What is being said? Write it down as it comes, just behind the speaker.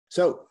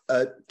So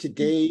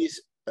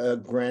today's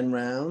Grand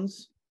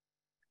Rounds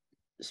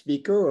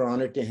speaker, we're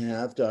honored to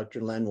have Dr.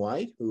 Len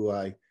White, who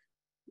I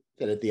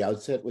said at the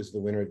outset was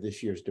the winner of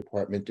this year's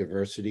Department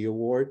Diversity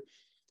Award.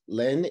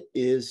 Len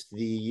is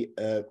the,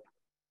 as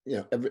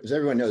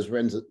everyone knows,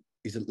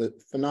 he's a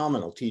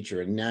phenomenal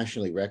teacher and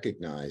nationally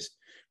recognized.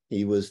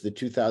 He was the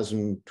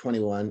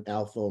 2021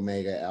 Alpha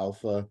Omega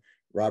Alpha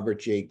Robert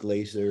J.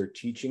 Glaser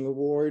Teaching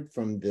Award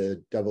from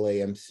the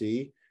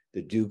AAMC,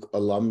 the Duke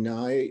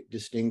Alumni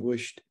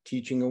Distinguished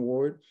Teaching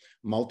Award,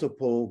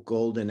 multiple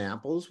Golden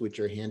Apples, which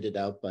are handed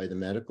out by the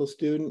medical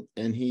student,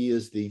 and he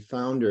is the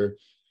founder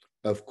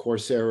of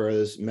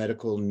Coursera's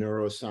Medical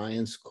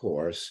Neuroscience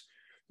course,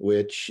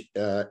 which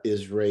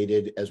is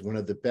rated as one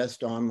of the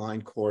best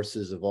online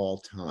courses of all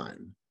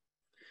time.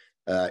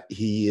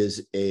 He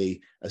is an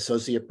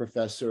associate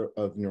professor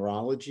of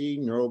neurology,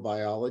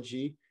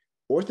 neurobiology,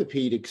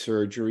 orthopedic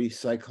surgery,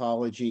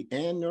 psychology,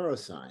 and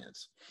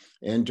neuroscience,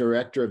 and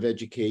director of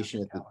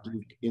education at the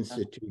Duke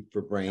Institute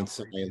for Brain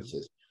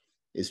Sciences.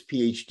 His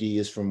PhD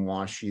is from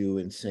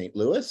WashU in St.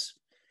 Louis.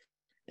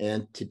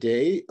 And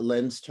today,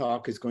 Len's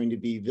talk is going to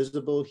be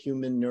Visible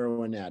Human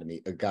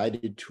Neuroanatomy, a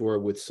guided tour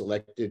with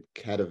selected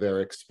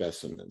cadaveric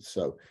specimens.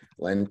 So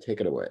Len, take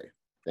it away.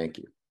 Thank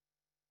you.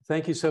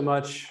 Thank you so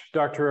much,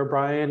 Dr.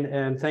 O'Brien,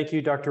 and thank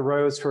you, Dr.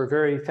 Rose, for a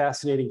very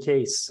fascinating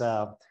case.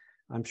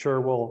 I'm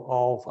sure we'll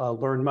all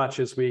learn much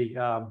as we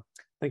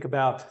think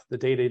about the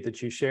data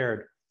that you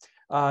shared.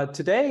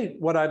 Today,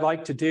 what I'd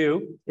like to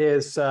do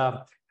is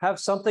have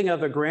something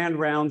of a Grand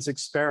Rounds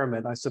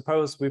experiment. I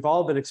suppose we've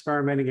all been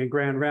experimenting in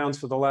Grand Rounds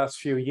for the last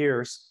few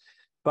years,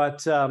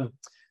 but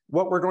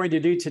what we're going to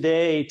do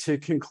today to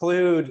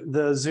conclude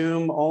the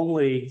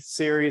Zoom-only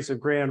series of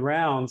Grand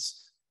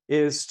Rounds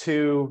is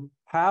to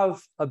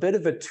have a bit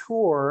of a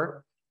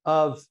tour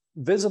of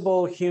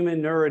visible human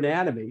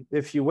neuroanatomy,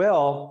 if you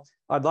will.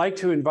 I'd like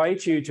to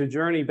invite you to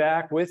journey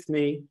back with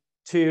me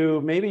to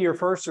maybe your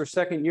first or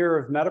second year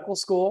of medical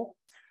school,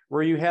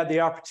 where you had the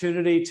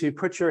opportunity to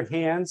put your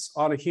hands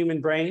on a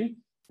human brain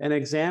and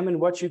examine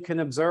what you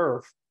can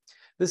observe.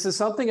 This is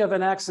something of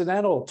an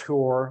accidental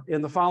tour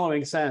in the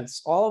following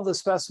sense. All of the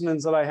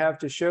specimens that I have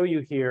to show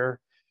you here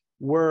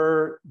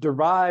were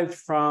derived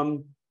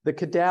from the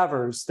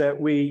cadavers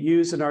that we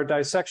use in our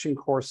dissection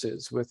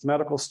courses with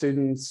medical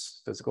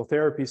students, physical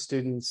therapy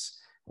students,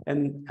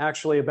 and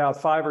actually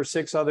about 5 or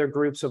 6 other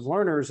groups of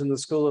learners in the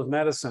School of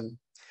Medicine.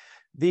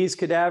 These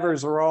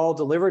cadavers are all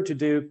delivered to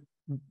Duke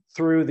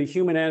through the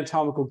Human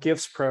Anatomical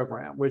Gifts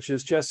program, which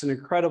is just an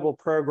incredible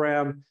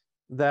program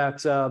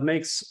that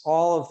makes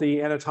all of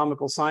the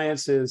anatomical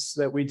sciences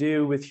that we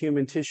do with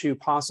human tissue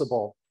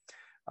possible.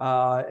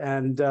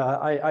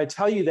 I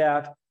tell you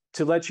that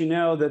to let you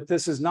know that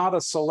this is not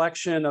a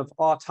selection of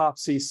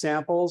autopsy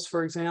samples,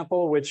 for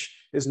example, which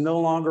is no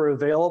longer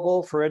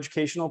available for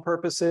educational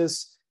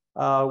purposes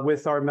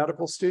with our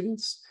medical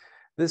students.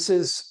 This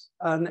is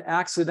an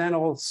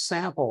accidental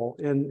sample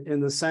in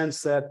the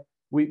sense that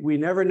we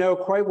never know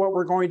quite what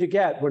we're going to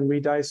get when we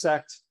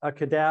dissect a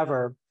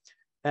cadaver.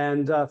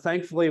 And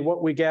thankfully,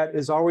 what we get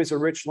is always a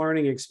rich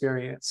learning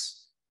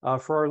experience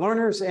for our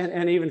learners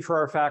and even for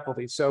our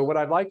faculty. So what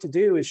I'd like to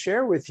do is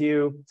share with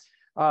you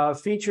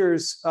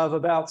features of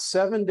about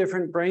 7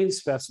 different brain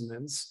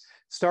specimens,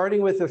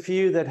 starting with a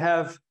few that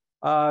have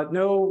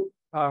no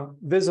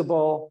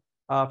visible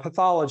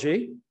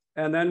pathology.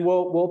 And then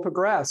we'll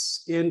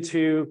progress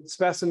into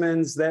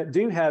specimens that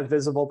do have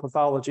visible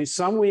pathology.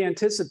 Some we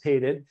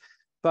anticipated,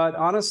 but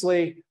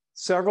honestly,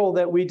 several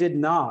that we did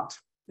not.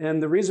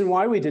 And the reason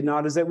why we did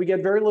not is that we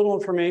get very little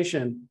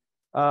information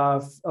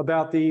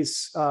about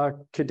these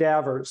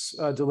cadavers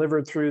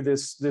delivered through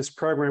this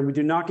program. We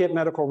do not get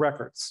medical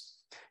records.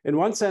 In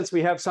one sense,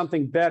 we have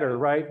something better,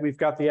 right? We've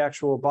got the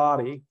actual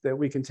body that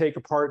we can take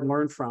apart and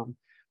learn from,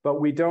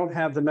 but we don't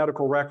have the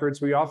medical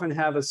records. We often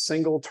have a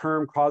single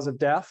term cause of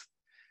death.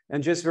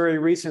 And just very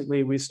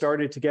recently, we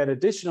started to get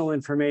additional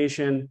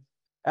information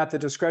at the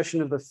discretion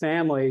of the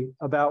family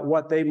about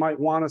what they might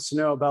want us to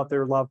know about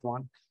their loved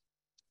one.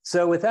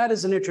 So with that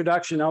as an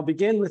introduction, I'll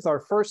begin with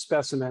our first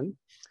specimen.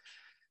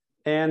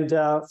 And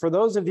for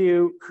those of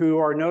you who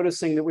are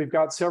noticing that we've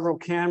got several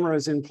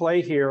cameras in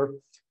play here,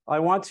 I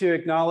want to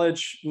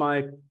acknowledge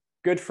my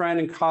good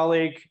friend and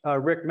colleague,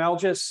 Rick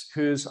Melgis,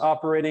 who's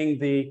operating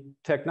the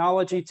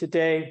technology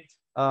today.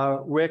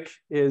 Rick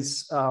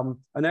is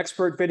an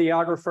expert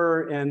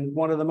videographer and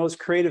one of the most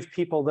creative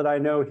people that I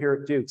know here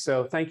at Duke.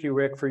 So thank you,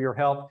 Rick, for your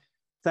help.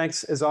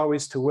 Thanks, as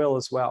always, to Will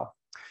as well.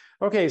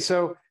 Okay,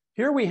 so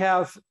here we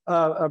have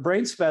a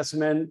brain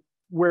specimen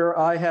where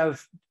I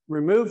have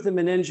removed the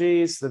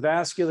meninges, the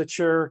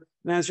vasculature,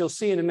 and as you'll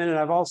see in a minute,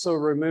 I've also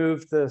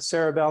removed the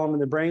cerebellum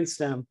and the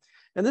brainstem.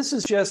 And this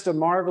is just a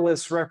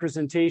marvelous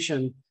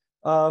representation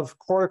of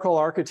cortical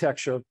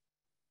architecture.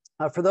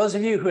 For those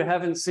of you who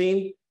haven't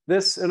seen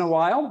this in a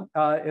while,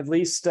 at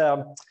least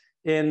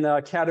in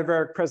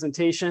cadaveric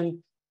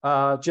presentation,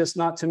 just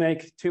not to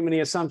make too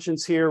many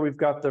assumptions here, we've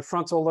got the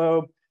frontal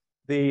lobe,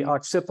 the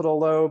occipital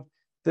lobe.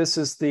 This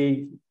is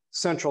the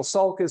central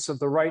sulcus of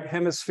the right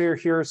hemisphere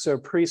here, so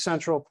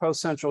precentral,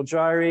 postcentral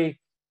gyri.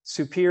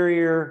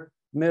 superior,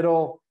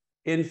 middle,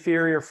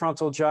 inferior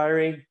frontal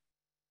gyri.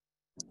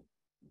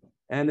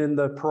 And in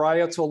the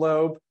parietal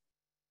lobe,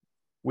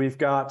 we've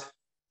got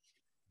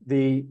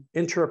the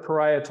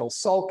intraparietal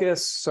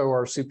sulcus, so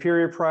our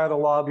superior parietal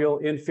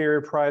lobule,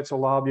 inferior parietal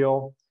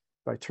lobule.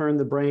 If I turn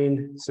the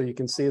brain so you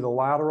can see the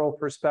lateral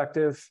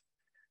perspective,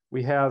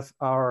 we have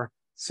our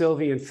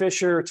Sylvian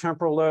fissure,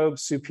 temporal lobe,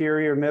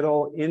 superior,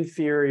 middle,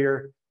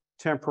 inferior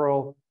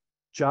temporal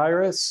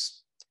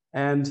gyrus,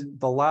 and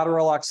the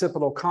lateral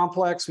occipital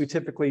complex. We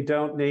typically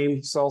don't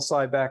name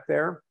sulci back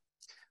there.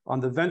 On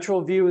the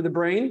ventral view of the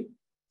brain,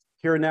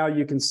 here now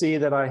you can see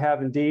that I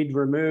have indeed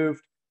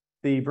removed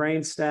the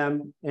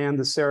brainstem and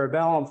the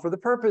cerebellum for the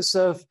purpose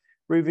of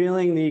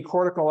revealing the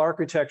cortical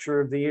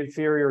architecture of the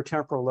inferior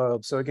temporal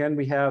lobe. So again,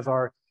 we have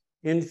our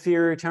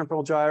inferior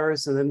temporal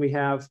gyrus, and then we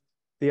have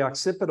the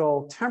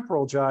occipital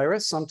temporal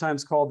gyrus,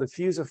 sometimes called the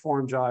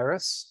fusiform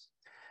gyrus.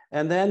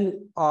 And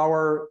then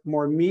our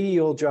more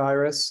medial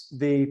gyrus,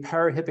 the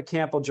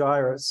parahippocampal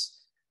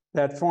gyrus,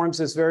 that forms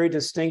this very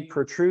distinct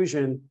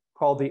protrusion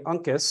called the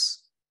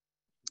uncus,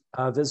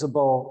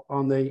 visible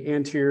on the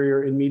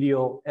anterior and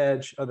medial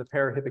edge of the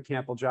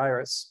parahippocampal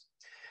gyrus.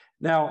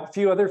 Now, a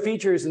few other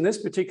features in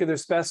this particular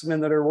specimen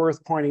that are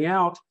worth pointing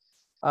out.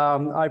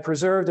 I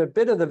preserved a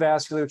bit of the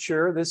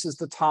vasculature. This is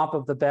the top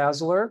of the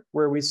basilar,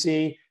 where we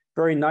see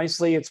very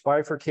nicely its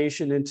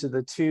bifurcation into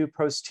the two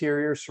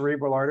posterior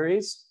cerebral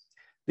arteries.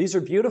 These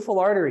are beautiful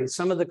arteries,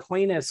 some of the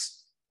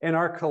cleanest in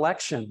our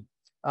collection.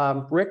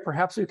 Rick,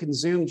 perhaps we can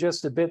zoom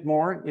just a bit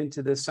more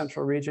into this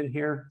central region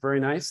here. Very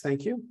nice,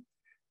 thank you.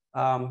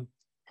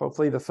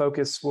 Hopefully the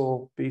focus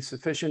will be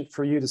sufficient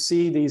for you to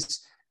see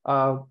these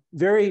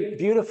very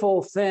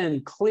beautiful,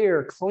 thin,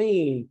 clear,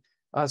 clean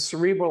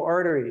cerebral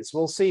arteries.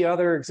 We'll see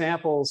other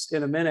examples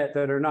in a minute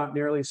that are not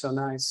nearly so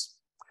nice.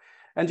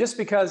 And just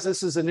because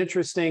this is an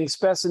interesting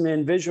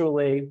specimen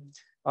visually,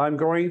 I'm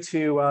going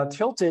to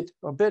tilt it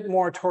a bit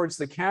more towards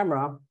the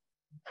camera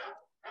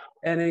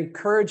and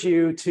encourage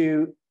you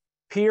to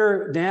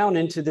peer down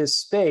into this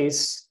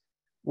space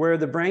where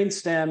the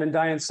brainstem and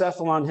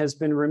diencephalon has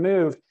been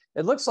removed.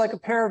 It looks like a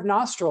pair of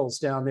nostrils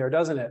down there,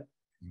 doesn't it?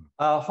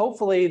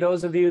 Hopefully,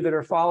 those of you that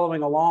are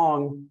following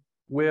along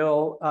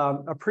will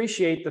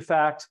appreciate the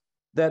fact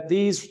that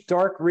these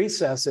dark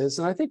recesses,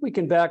 and I think we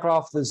can back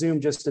off the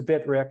zoom just a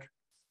bit, Rick.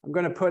 I'm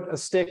going to put a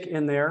stick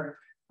in there.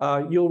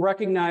 You'll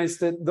recognize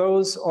that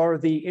those are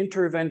the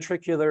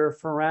interventricular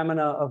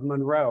foramina of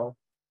Monroe.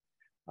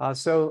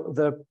 So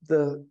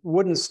the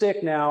wooden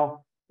stick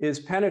now is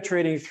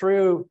penetrating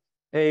through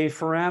a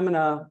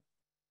foramina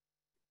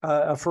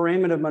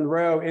of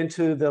Monroe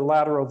into the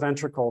lateral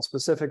ventricle,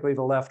 specifically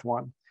the left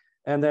one.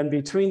 And then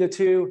between the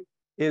two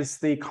is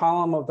the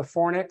column of the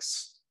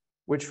fornix,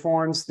 which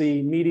forms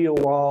the medial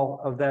wall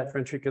of that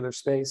ventricular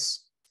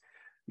space.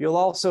 You'll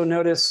also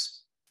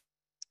notice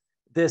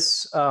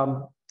this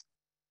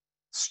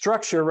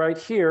structure right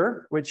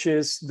here, which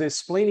is the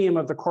splenium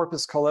of the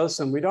corpus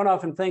callosum. We don't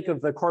often think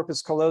of the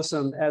corpus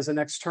callosum as an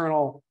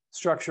external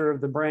structure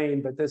of the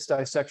brain, but this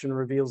dissection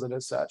reveals it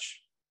as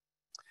such.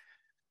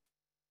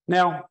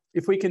 Now,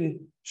 if we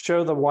can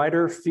show the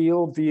wider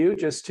field view,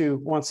 just to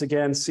once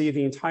again see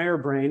the entire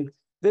brain,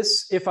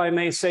 this, if I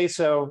may say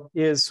so,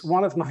 is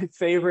one of my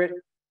favorite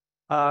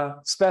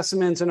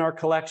specimens in our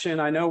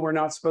collection. I know we're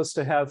not supposed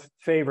to have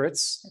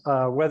favorites,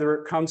 whether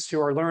it comes to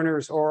our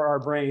learners or our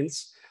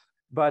brains,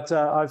 but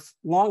I've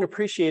long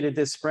appreciated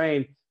this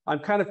brain. I'm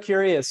kind of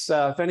curious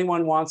if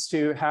anyone wants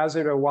to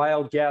hazard a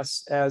wild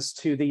guess as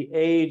to the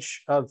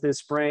age of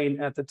this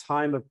brain at the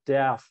time of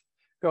death.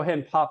 Go ahead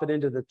and pop it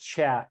into the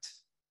chat.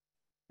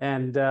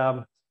 And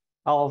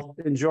I'll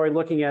enjoy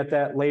looking at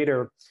that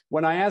later.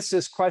 When I ask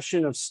this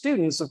question of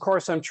students, of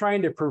course, I'm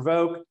trying to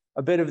provoke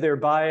a bit of their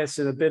bias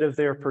and a bit of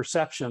their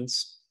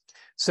perceptions.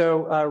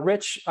 So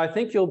Rich, I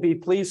think you'll be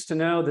pleased to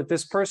know that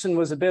this person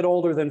was a bit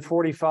older than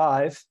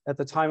 45 at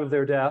the time of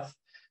their death.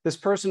 This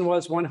person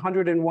was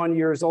 101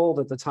 years old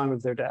at the time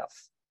of their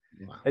death.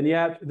 Wow. And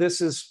yet this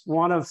is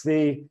one of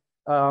the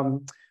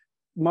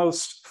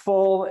most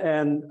full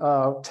and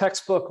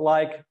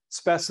textbook-like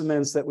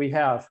specimens that we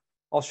have.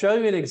 I'll show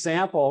you an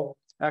example,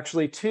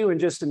 actually two in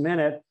just a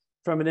minute,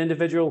 from an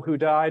individual who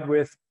died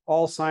with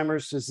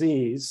Alzheimer's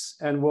disease,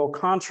 and we'll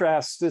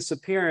contrast this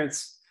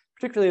appearance,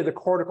 particularly of the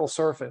cortical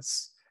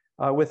surface,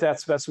 with that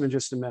specimen in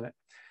just a minute.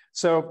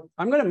 So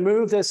I'm going to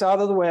move this out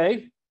of the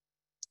way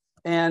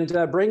and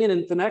bring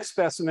in the next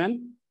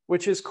specimen,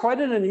 which is quite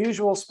an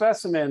unusual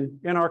specimen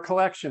in our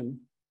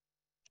collection.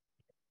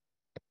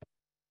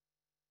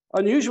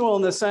 Unusual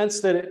in the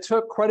sense that it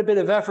took quite a bit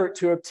of effort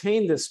to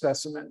obtain this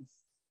specimen.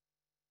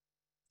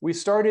 We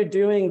started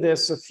doing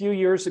this a few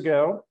years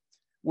ago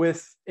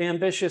with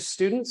ambitious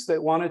students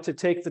that wanted to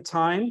take the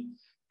time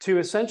to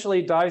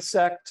essentially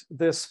dissect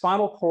the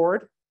spinal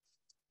cord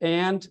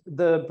and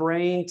the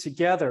brain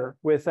together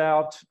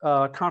without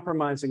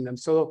compromising them.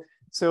 So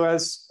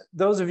as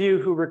those of you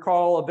who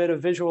recall a bit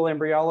of visual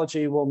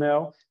embryology will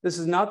know, this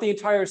is not the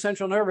entire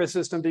central nervous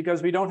system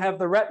because we don't have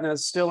the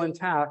retinas still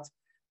intact,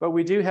 but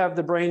we do have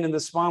the brain and the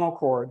spinal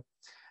cord.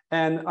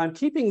 And I'm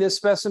keeping this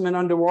specimen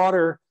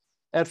underwater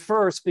at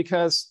first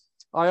because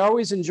I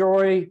always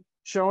enjoy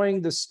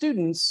showing the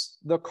students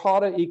the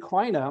cauda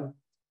equina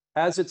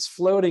as it's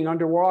floating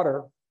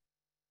underwater.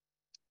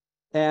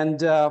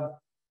 And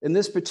in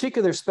this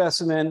particular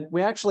specimen,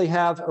 we actually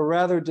have a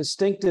rather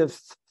distinctive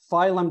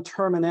phylum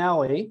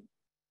terminale,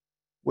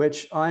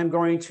 which I'm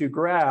going to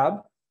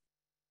grab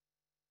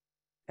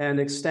and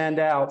extend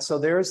out. So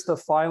there's the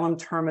phylum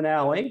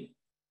terminale.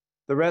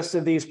 The rest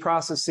of these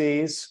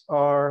processes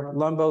are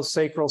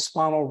lumbosacral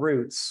spinal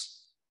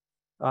roots.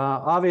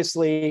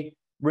 Obviously,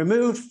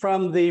 removed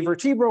from the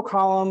vertebral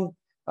column,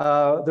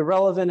 the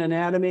relevant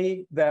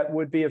anatomy that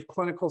would be of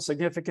clinical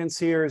significance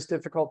here is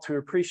difficult to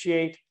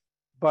appreciate,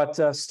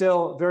 but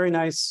still very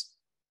nice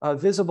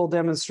visible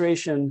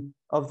demonstration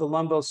of the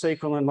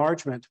lumbosacral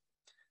enlargement.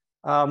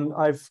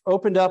 I've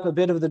opened up a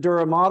bit of the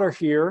dura mater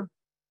here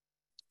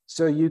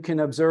so you can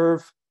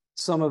observe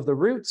some of the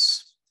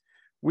roots.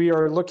 We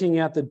are looking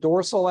at the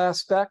dorsal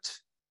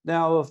aspect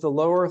now of the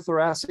lower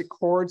thoracic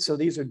cord. So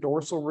these are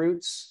dorsal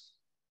roots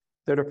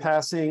that are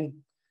passing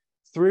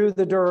through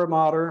the dura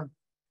mater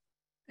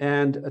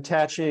and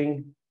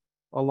attaching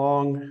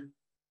along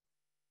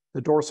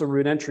the dorsal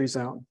root entry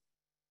zone.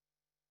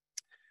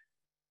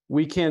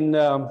 We can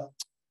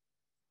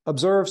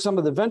observe some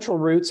of the ventral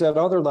roots at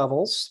other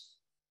levels.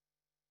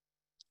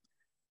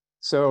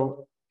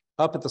 So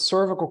up at the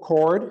cervical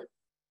cord,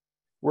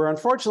 where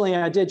unfortunately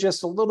I did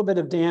just a little bit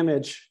of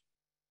damage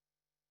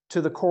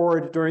to the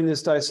cord during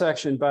this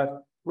dissection,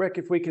 but Rick,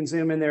 if we can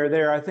zoom in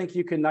there, I think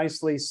you can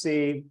nicely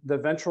see the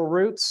ventral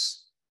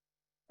roots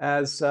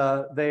as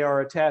they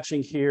are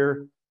attaching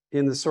here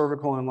in the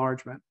cervical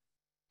enlargement.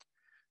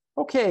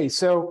 Okay,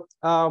 so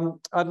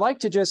I'd like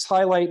to just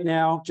highlight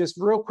now, just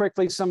real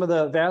quickly, some of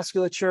the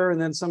vasculature and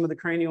then some of the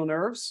cranial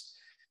nerves.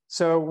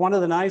 So one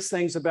of the nice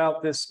things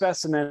about this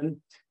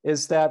specimen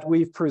is that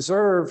we've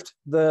preserved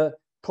the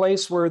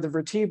place where the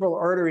vertebral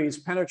arteries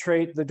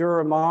penetrate the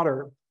dura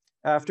mater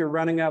after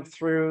running up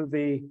through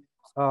the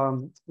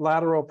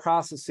lateral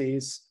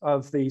processes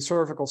of the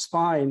cervical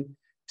spine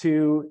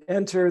to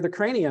enter the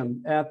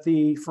cranium at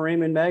the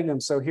foramen magnum.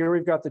 So here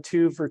we've got the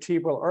two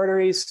vertebral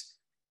arteries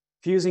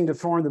fusing to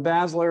form the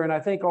basilar. And I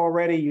think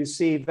already you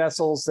see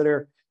vessels that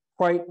are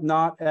quite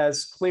not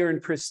as clear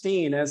and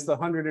pristine as the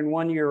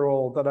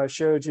 101-year-old that I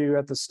showed you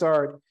at the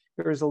start.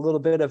 There's a little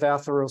bit of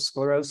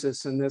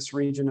atherosclerosis in this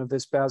region of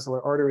this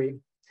basilar artery.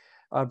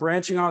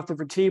 Branching off the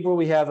vertebra,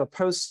 we have a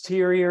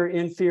posterior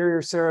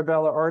inferior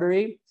cerebellar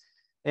artery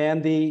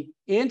and the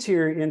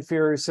anterior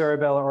inferior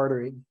cerebellar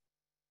artery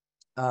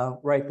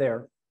right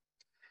there.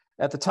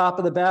 At the top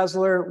of the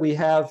basilar, we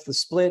have the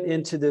split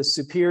into the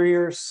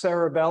superior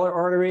cerebellar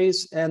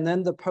arteries and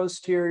then the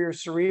posterior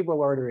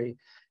cerebral artery.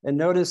 And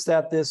notice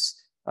that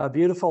this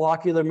beautiful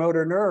ocular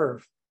motor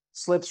nerve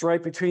slips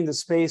right between the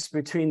space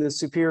between the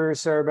superior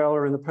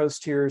cerebellar and the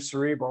posterior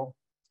cerebral.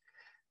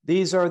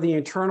 These are the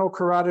internal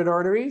carotid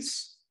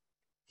arteries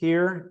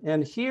here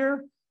and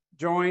here,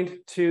 joined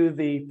to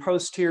the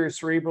posterior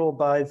cerebral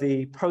by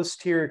the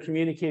posterior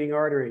communicating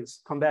arteries.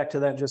 Come back to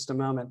that in just a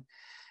moment.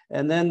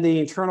 And then the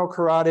internal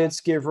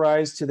carotids give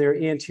rise to their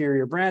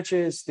anterior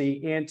branches,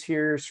 the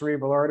anterior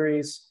cerebral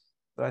arteries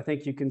that I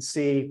think you can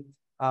see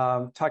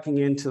tucking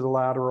into the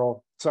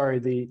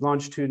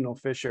longitudinal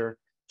fissure,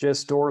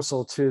 just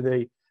dorsal to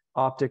the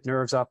optic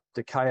nerves,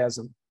 optic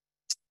chiasm.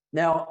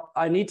 Now,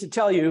 I need to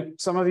tell you,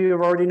 some of you have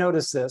already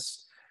noticed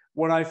this.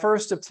 When I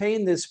first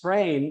obtained this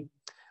brain,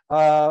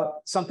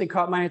 something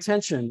caught my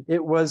attention.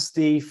 It was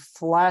the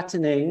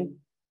flattening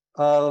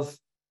of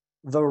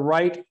the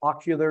right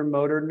ocular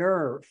motor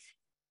nerve.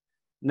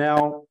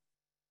 Now,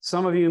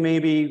 some of you may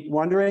be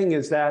wondering,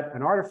 is that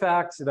an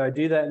artifact? Did I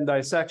do that in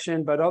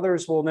dissection? But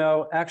others will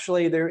know,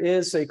 actually, there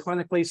is a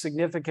clinically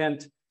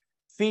significant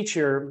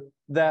feature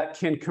that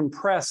can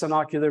compress an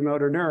ocular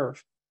motor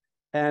nerve.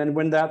 And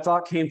when that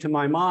thought came to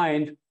my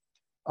mind,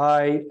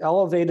 I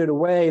elevated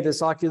away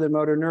this ocular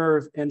motor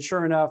nerve, and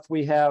sure enough,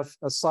 we have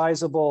a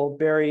sizable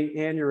berry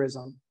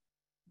aneurysm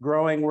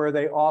growing where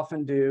they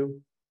often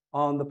do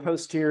on the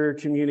posterior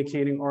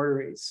communicating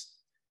arteries.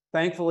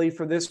 Thankfully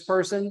for this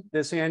person,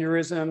 this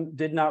aneurysm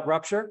did not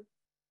rupture,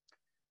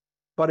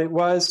 but it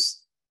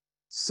was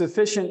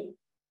sufficient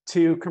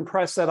to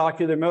compress that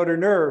ocular motor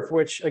nerve,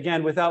 which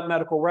again, without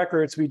medical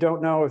records, we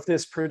don't know if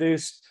this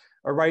produced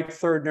a right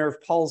third nerve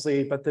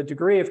palsy, but the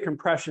degree of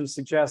compression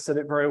suggests that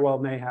it very well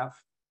may have.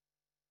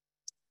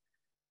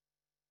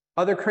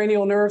 Other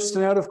cranial nerves to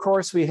note, of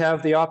course, we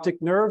have the optic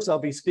nerves. I'll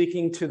be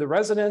speaking to the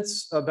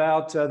residents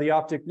about the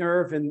optic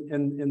nerve in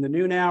the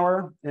noon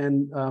hour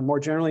and more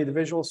generally the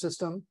visual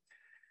system.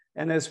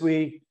 And as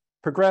we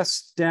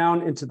progress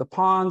down into the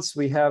pons,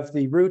 we have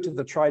the root of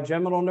the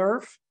trigeminal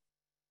nerve.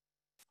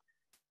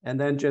 And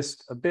then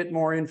just a bit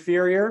more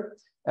inferior,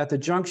 at the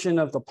junction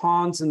of the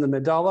pons and the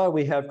medulla,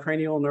 we have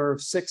cranial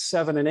nerves 6,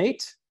 7, and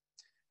 8.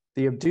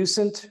 The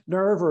abducent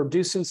nerve or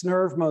abducens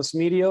nerve, most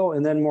medial,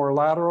 and then more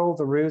lateral,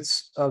 the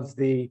roots of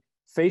the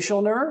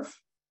facial nerve,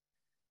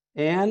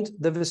 and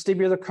the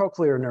vestibular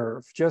cochlear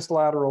nerve, just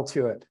lateral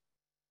to it.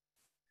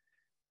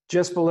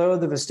 Just below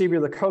the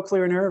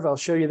vestibulocochlear nerve, I'll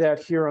show you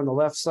that here on the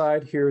left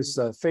side. Here's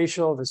the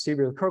facial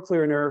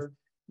vestibulocochlear nerve.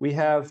 We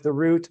have the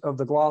root of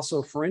the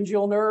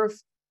glossopharyngeal nerve.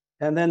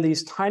 And then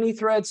these tiny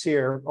threads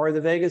here are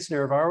the vagus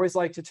nerve. I always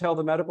like to tell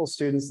the medical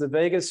students the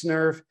vagus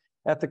nerve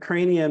at the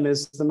cranium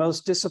is the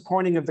most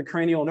disappointing of the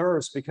cranial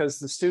nerves because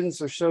the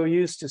students are so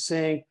used to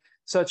seeing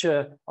such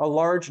a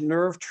large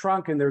nerve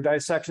trunk in their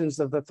dissections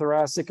of the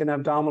thoracic and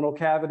abdominal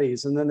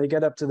cavities. And then they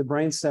get up to the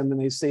brainstem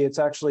and they see it's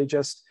actually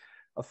just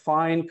a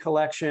fine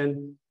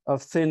collection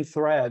of thin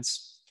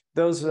threads.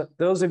 Those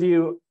of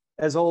you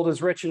as old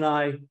as Rich and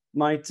I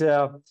might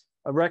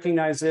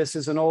recognize this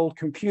as an old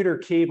computer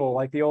cable,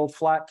 like the old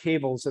flat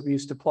cables that we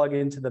used to plug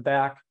into the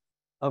back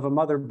of a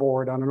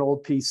motherboard on an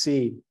old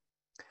PC.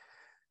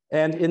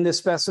 And in this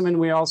specimen,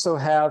 we also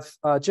have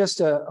just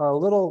a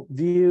little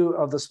view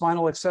of the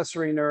spinal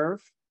accessory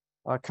nerve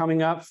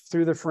coming up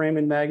through the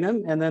foramen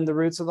magnum, and then the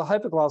roots of the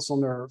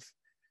hypoglossal nerve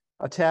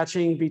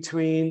attaching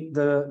between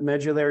the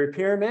medullary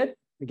pyramid.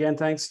 Again,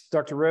 thanks,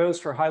 Dr. Rose,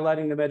 for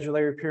highlighting the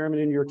medullary pyramid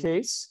in your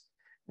case,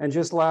 and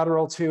just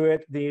lateral to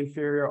it, the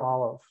inferior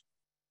olive.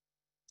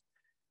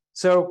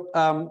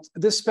 So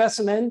this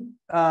specimen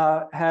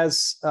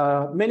has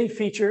many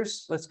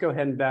features. Let's go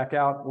ahead and back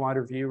out,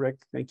 wider view, Rick,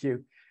 thank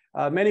you.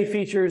 Many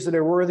features that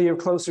are worthy of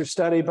closer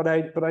study, but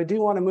I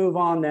do want to move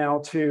on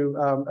now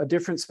to a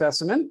different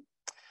specimen.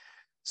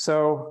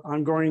 So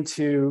I'm going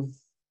to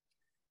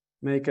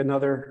make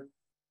another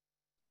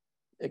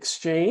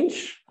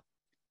exchange.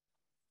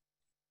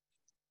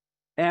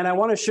 And I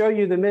want to show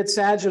you the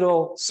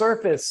mid-sagittal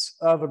surface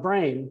of a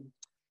brain.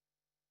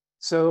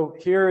 So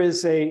here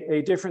is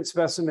a different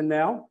specimen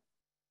now.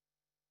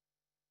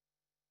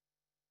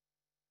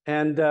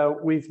 And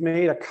we've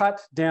made a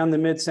cut down the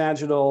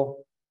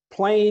mid-sagittal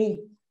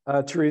plane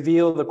to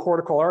reveal the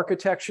cortical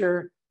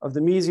architecture of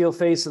the mesial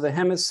face of the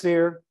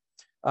hemisphere.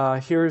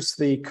 Here's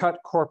the cut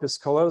corpus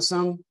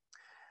callosum.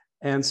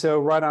 And so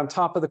right on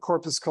top of the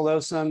corpus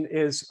callosum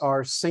is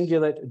our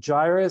cingulate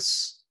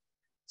gyrus,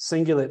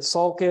 cingulate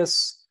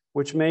sulcus,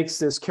 which makes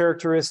this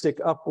characteristic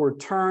upward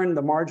turn.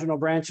 The marginal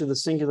branch of the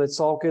cingulate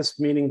sulcus,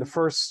 meaning the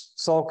first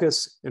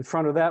sulcus in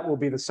front of that will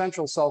be the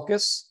central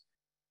sulcus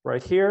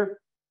right here.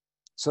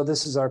 So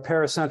this is our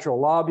paracentral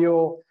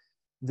lobule,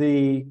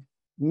 the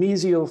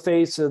mesial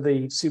face of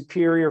the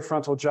superior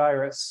frontal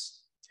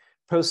gyrus.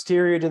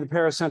 Posterior to the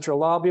paracentral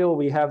lobule,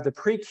 we have the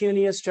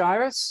precuneus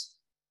gyrus,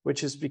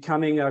 which is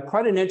becoming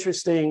quite an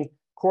interesting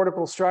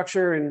cortical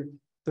structure in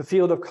the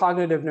field of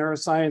cognitive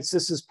neuroscience.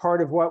 This is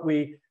part of what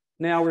we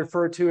now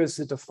refer to as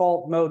the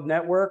default mode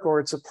network, or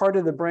it's a part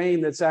of the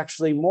brain that's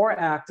actually more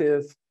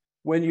active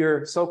when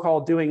you're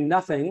so-called doing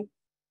nothing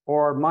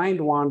or mind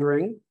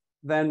wandering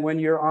than when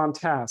you're on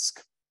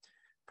task.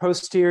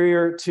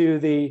 Posterior to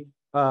the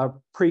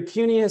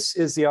precuneus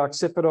is the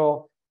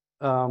occipital,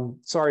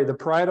 the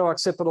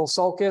parieto-occipital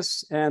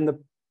sulcus and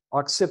the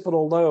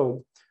occipital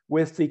lobe,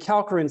 with the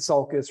calcarine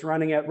sulcus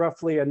running at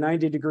roughly a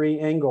 90-degree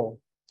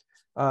angle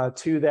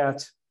to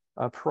that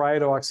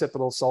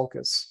parieto-occipital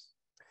sulcus.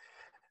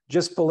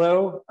 Just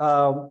below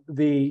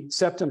the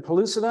septum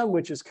pellucidum,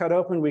 which is cut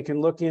open, we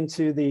can look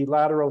into the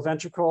lateral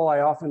ventricle. I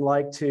often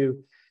like to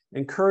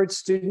encourage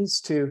students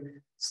to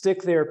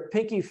stick their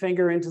pinky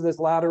finger into this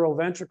lateral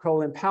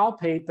ventricle and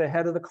palpate the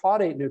head of the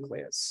caudate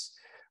nucleus.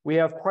 We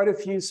have quite a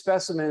few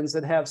specimens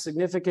that have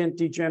significant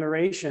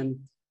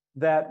degeneration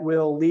that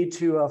will lead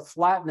to a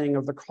flattening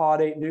of the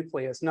caudate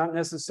nucleus, not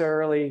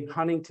necessarily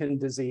Huntington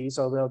disease,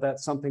 although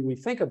that's something we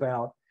think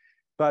about,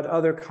 but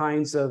other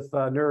kinds of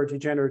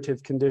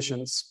neurodegenerative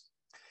conditions.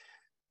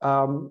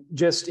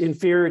 Just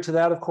inferior to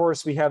that, of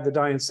course, we have the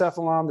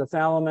diencephalon, the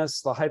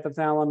thalamus, the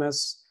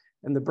hypothalamus,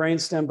 and the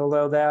brainstem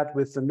below that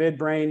with the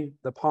midbrain,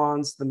 the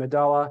pons, the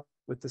medulla,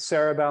 with the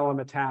cerebellum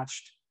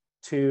attached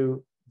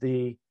to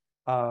the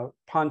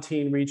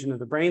pontine region of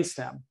the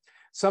brainstem.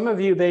 Some of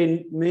you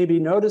may be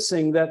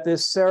noticing that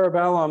this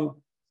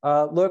cerebellum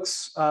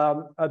looks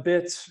a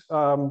bit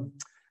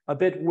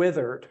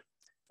withered,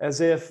 as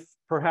if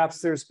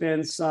perhaps there's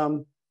been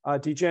some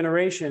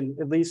degeneration,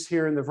 at least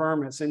here in the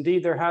vermis.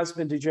 Indeed, there has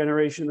been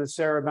degeneration in the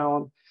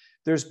cerebellum.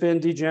 There's been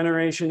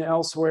degeneration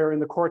elsewhere in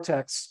the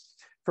cortex.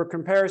 For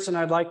comparison,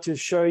 I'd like to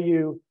show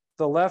you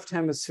the left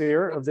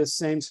hemisphere of this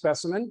same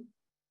specimen.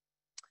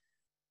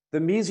 The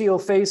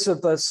mesial face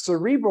of the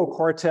cerebral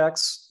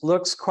cortex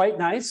looks quite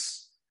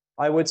nice.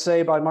 I would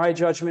say, by my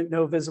judgment,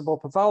 no visible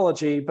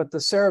pathology, but the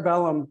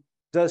cerebellum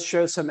does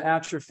show some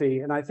atrophy.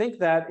 And I think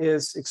that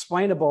is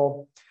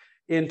explainable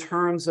in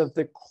terms of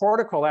the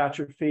cortical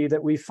atrophy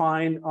that we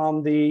find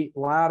on the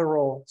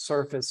lateral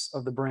surface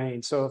of the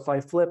brain. So if I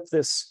flip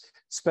this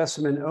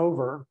specimen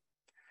over,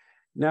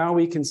 now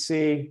we can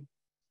see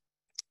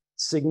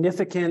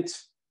significant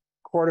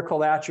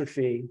cortical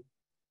atrophy,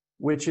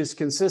 which is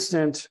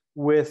consistent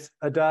with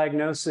a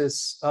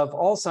diagnosis of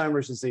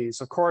Alzheimer's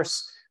disease. Of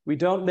course, we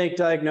don't make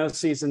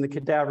diagnoses in the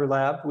cadaver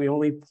lab. We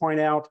only point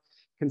out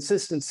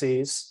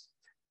consistencies.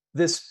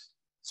 This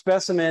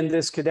specimen,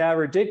 this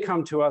cadaver, did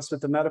come to us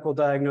with the medical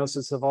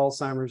diagnosis of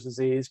Alzheimer's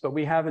disease, but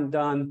we haven't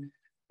done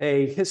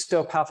a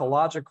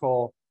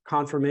histopathological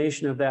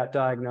confirmation of that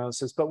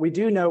diagnosis. But we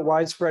do know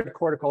widespread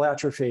cortical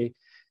atrophy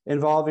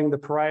involving the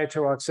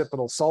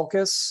parieto-occipital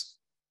sulcus,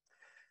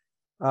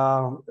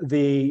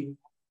 the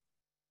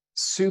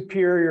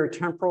superior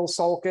temporal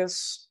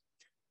sulcus,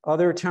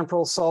 other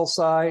temporal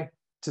sulci,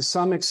 to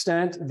some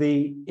extent,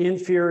 the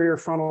inferior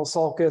frontal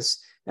sulcus,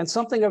 and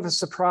something of a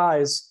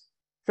surprise,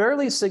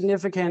 fairly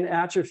significant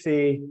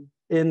atrophy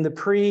in the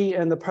pre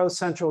and the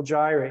post-central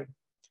gyri.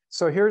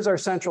 So here's our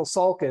central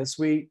sulcus.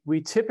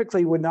 We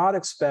typically would not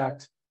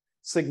expect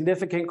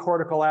significant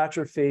cortical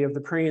atrophy of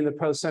the pre and the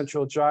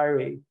post-central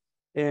gyri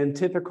in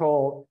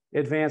typical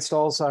advanced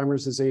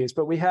Alzheimer's disease,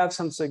 but we have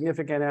some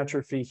significant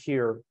atrophy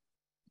here.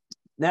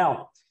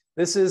 Now,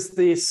 this is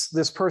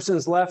this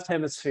person's left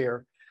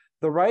hemisphere.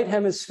 The right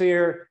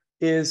hemisphere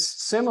is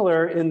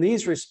similar in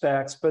these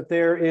respects, but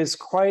there is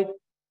quite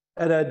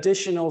an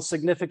additional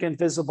significant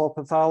visible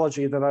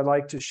pathology that I'd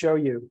like to show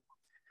you.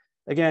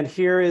 Again,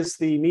 here is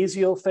the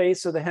mesial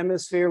face of the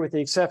hemisphere, with the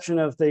exception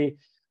of the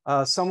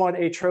somewhat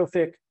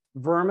atrophic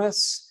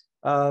vermis.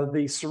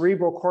 The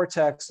cerebral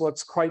cortex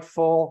looks quite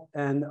full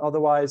and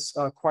otherwise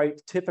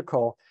quite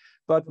typical.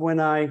 But when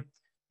I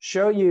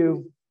show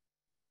you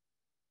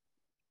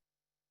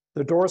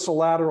the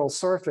dorsolateral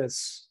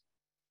surface,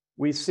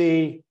 we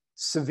see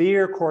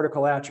severe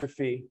cortical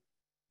atrophy,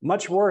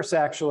 much worse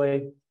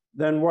actually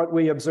than what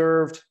we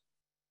observed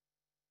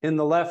in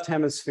the left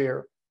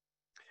hemisphere.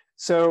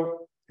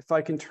 So if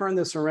I can turn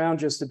this around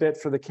just a bit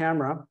for the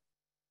camera,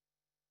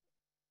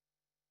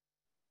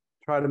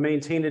 try to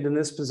maintain it in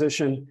this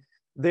position,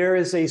 there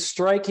is a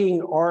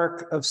striking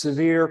arc of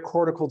severe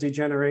cortical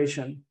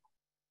degeneration.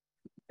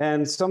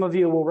 And some of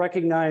you will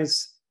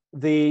recognize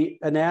the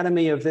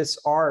anatomy of this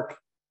arc.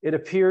 It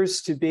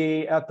appears to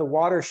be at the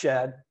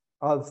watershed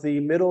of the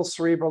middle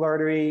cerebral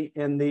artery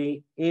and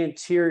the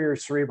anterior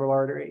cerebral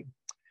artery.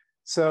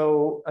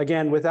 So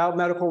again, without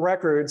medical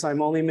records,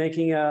 I'm only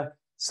making a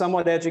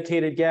somewhat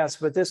educated guess,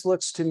 but this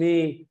looks to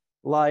me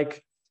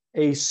like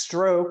a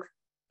stroke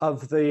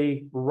of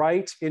the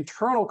right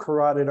internal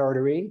carotid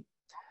artery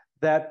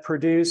that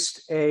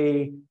produced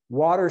a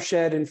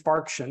watershed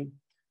infarction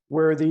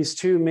where these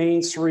two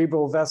main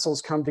cerebral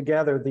vessels come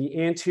together,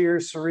 the anterior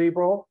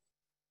cerebral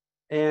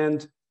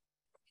and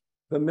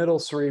the middle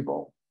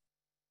cerebral.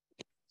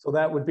 So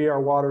that would be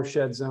our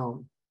watershed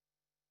zone.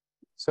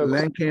 So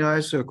Len, can I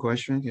ask you a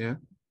question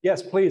here?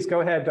 Yes, please, go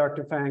ahead,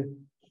 Dr. Fang.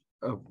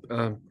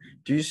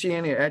 Do you see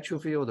any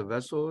atrophy of the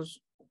vessels?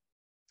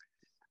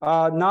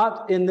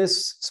 Not in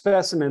this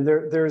specimen.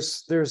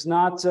 There's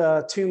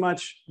not too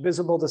much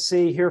visible to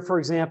see. Here, for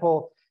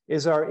example,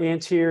 is our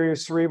anterior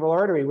cerebral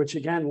artery, which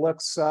again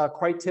looks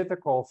quite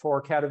typical for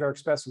a cadaveric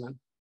specimen.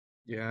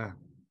 Yeah.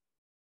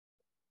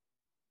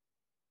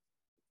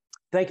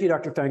 Thank you,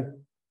 Dr. Feng.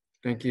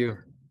 Thank you.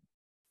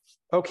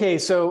 Okay,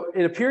 so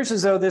it appears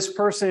as though this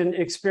person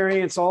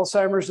experienced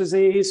Alzheimer's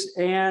disease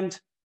and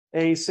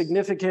a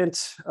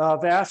significant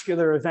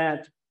vascular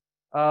event.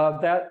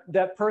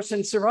 That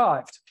person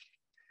survived.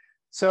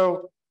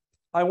 So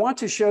I want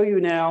to show you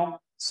now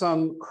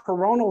some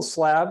coronal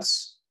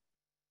slabs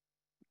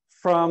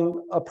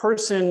from a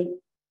person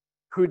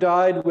who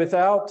died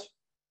without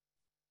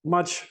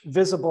much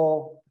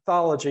visible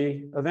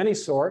pathology of any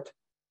sort.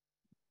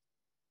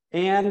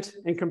 And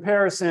in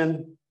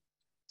comparison,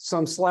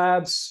 some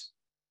slabs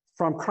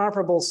from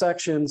comparable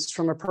sections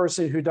from a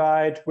person who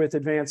died with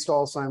advanced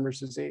Alzheimer's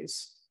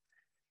disease.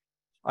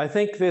 I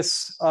think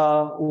this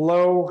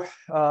low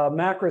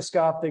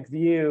macroscopic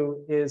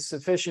view is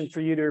sufficient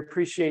for you to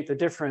appreciate the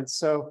difference.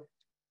 So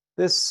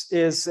this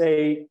is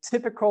a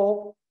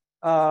typical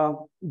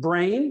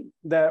brain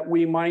that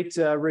we might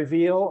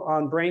reveal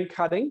on brain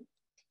cutting.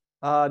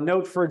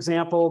 Note, for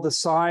example, the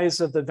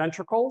size of the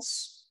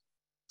ventricles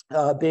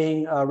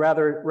being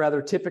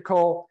rather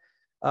typical.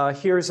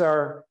 Here's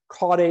our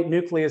caudate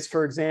nucleus,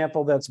 for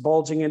example, that's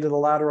bulging into the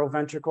lateral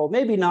ventricle.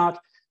 Maybe not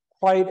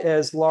quite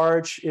as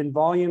large in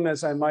volume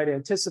as I might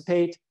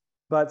anticipate,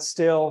 but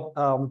still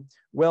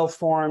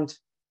well-formed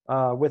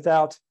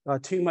without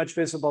too much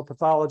visible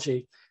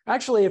pathology.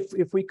 Actually,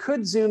 if we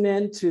could zoom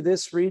in to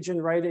this region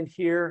right in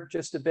here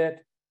just a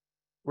bit,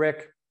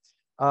 Rick,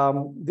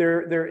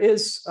 there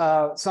is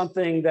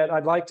something that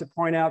I'd like to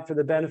point out for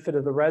the benefit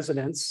of the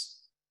residents.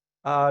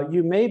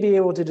 You may be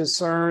able to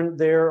discern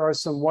there are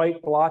some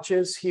white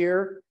blotches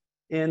here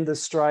in the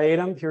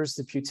striatum. Here's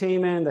the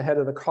putamen, the head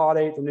of the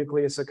caudate, the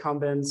nucleus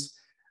accumbens.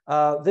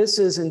 This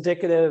is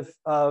indicative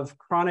of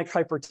chronic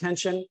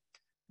hypertension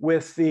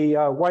with the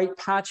white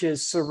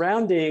patches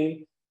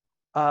surrounding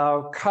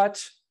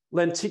cut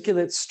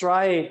lenticulate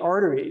striate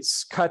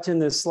arteries cut in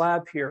this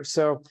slab here.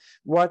 So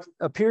what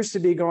appears to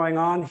be going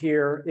on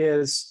here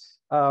is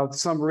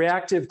some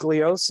reactive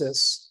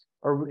gliosis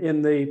or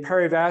in the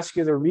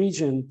perivascular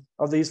region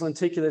of these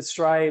lenticulate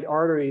striate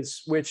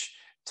arteries, which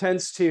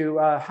tends to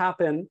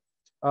happen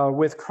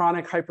with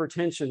chronic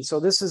hypertension. So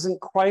this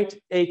isn't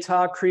quite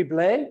état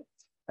criblé,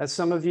 as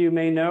some of you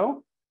may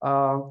know,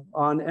 on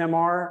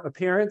MR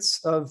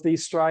appearance of the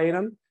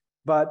striatum,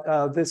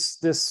 but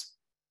this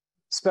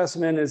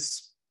specimen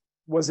is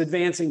was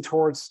advancing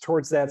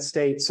towards that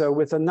state. So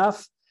with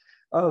enough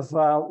of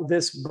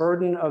this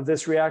burden of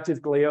this reactive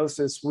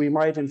gliosis, we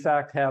might in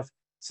fact have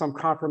some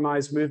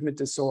compromised movement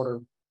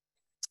disorder.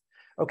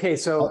 Okay,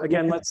 so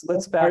again,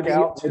 let's back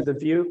out to the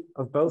view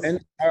of both. And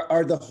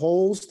are the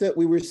holes that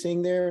we were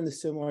seeing there in the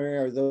similar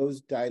area, are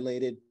those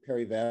dilated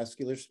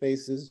perivascular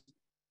spaces?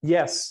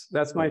 Yes,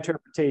 that's my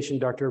interpretation,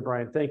 Dr.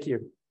 O'Brien. Thank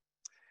you.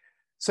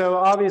 So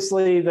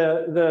obviously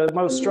the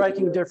most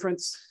striking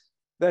difference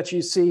that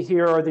you see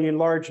here are the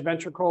enlarged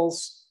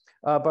ventricles,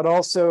 but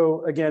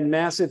also, again,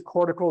 massive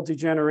cortical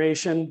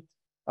degeneration,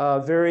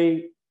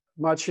 very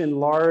much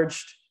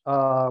enlarged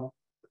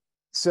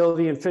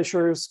sylvian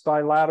fissures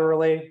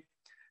bilaterally.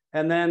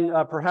 And then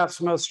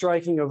perhaps most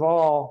striking of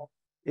all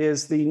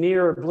is the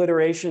near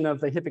obliteration of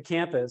the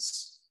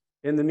hippocampus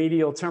in the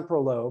medial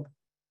temporal lobe.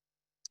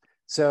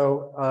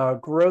 So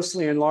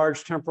grossly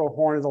enlarged temporal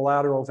horn of the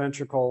lateral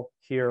ventricle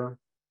here.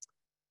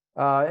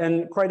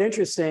 And quite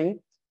interesting,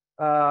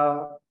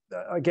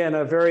 again,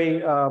 a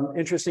very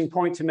interesting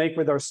point to make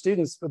with our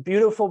students, a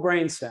beautiful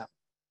brainstem.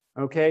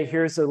 Okay,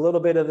 here's a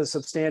little bit of the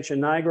substantia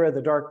nigra,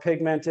 the dark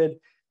pigmented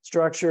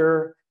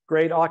structure,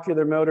 great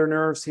ocular motor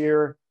nerves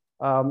here,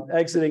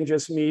 exiting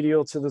just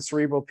medial to the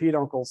cerebral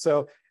peduncle.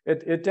 So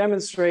it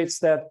demonstrates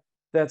that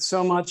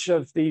so much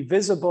of the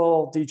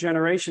visible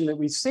degeneration that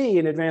we see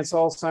in advanced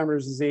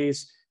Alzheimer's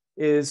disease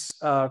is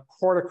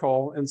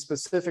cortical, and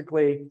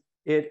specifically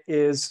it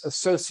is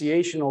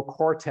associational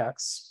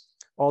cortex.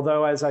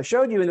 Although, as I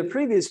showed you in the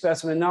previous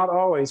specimen, not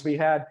always. We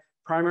had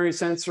primary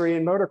sensory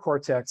and motor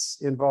cortex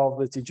involved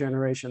with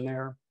degeneration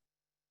there.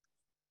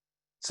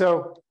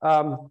 So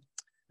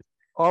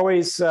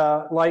always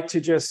like to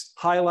just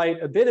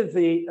highlight a bit of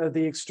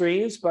the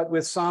extremes, but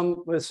with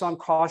some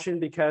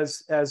caution,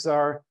 because as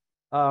our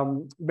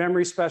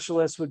memory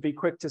specialists would be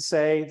quick to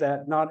say,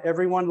 that not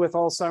everyone with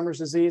Alzheimer's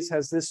disease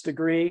has this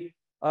degree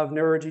of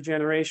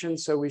neurodegeneration.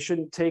 So we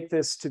shouldn't take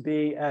this to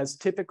be as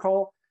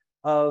typical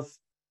of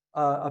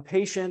a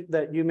patient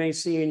that you may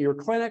see in your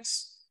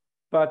clinics,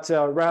 but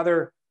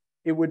rather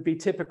it would be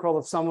typical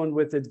of someone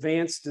with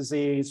advanced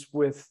disease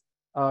with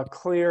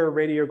clear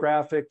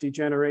radiographic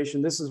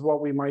degeneration. This is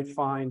what we might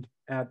find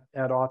at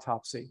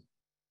autopsy.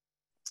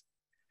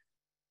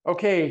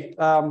 Okay,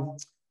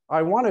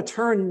 I want to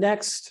turn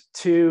next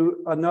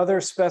to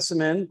another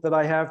specimen that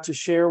I have to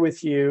share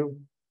with you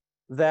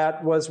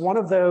that was one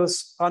of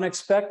those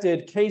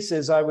unexpected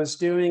cases. I was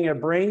doing a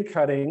brain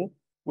cutting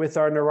with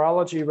our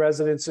neurology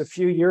residents a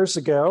few years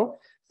ago,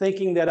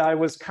 thinking that I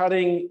was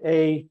cutting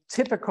a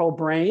typical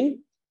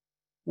brain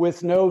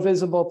with no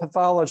visible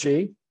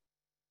pathology.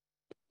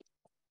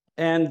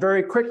 And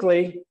very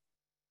quickly,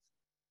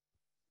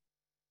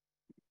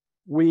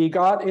 we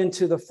got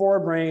into the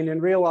forebrain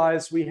and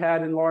realized we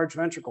had enlarged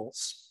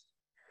ventricles.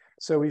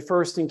 So we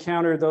first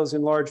encountered those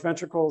enlarged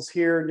ventricles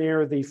here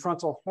near the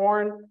frontal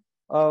horn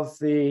of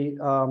the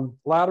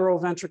lateral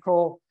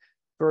ventricle.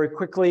 Very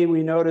quickly,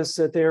 we noticed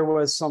that there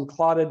was some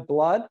clotted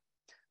blood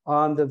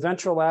on the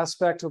ventral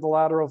aspect of the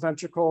lateral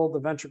ventricle. The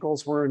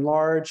ventricles were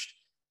enlarged.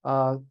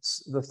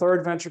 The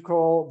third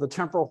ventricle, the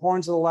temporal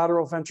horns of the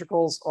lateral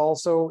ventricles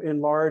also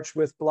enlarged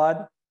with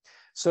blood.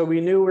 So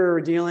we knew we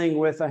were dealing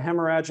with a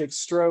hemorrhagic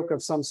stroke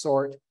of some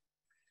sort.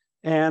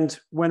 And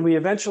when we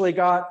eventually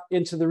got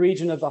into the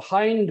region of the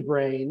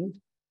hindbrain,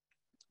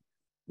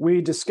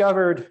 we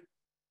discovered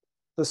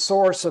the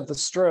source of the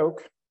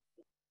stroke.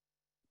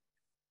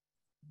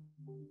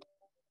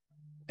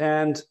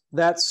 And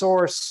that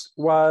source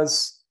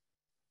was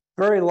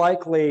very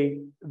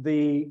likely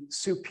the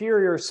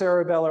superior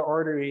cerebellar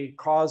artery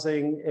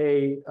causing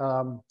a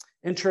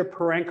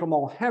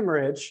intraparenchymal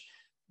hemorrhage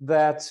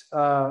that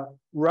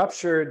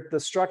ruptured the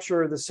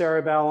structure of the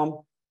cerebellum,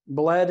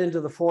 bled into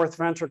the fourth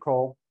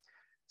ventricle.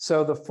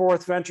 So the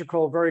fourth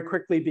ventricle very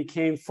quickly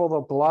became full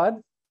of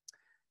blood,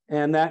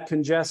 and that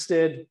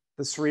congested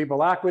the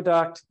cerebral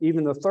aqueduct,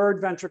 even the third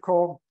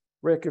ventricle.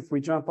 Rick, if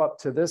we jump up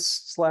to this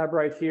slab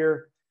right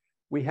here,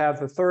 we have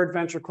the third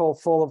ventricle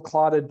full of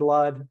clotted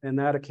blood, and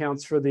that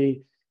accounts for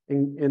the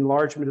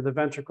enlargement of the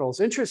ventricles.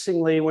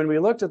 Interestingly, when we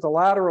looked at the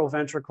lateral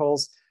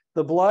ventricles,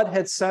 the blood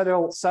had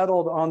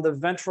settled on the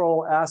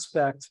ventral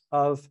aspect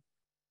of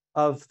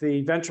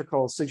the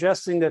ventricles,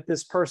 suggesting that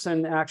this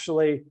person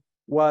actually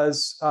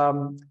was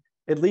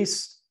at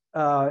least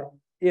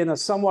in a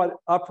somewhat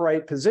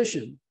upright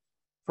position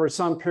for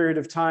some period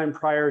of time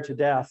prior to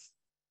death,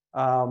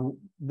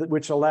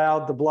 which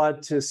allowed the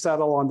blood to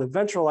settle on the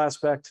ventral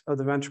aspect of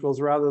the ventricles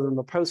rather than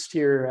the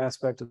posterior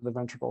aspect of the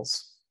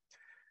ventricles.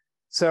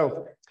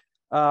 So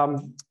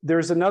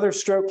there's another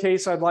stroke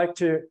case I'd like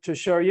to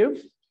show you.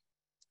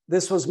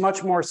 This was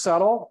much more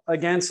subtle.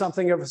 Again,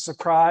 something of a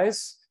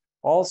surprise.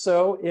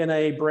 Also in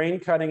a brain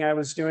cutting I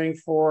was doing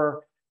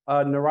for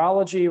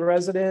neurology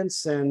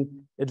residents and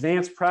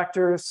advanced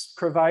practice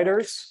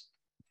providers.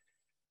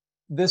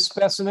 This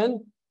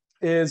specimen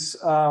is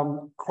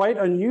quite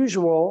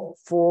unusual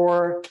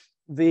for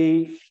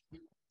the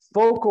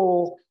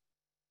focal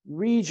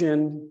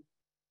region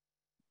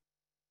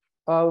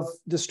of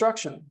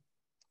destruction.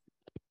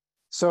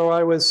 So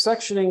I was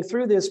sectioning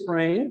through this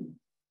brain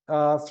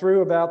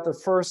through about the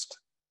first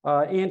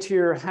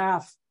anterior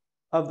half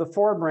of the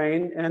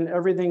forebrain, and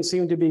everything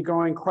seemed to be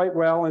going quite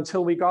well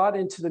until we got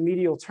into the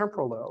medial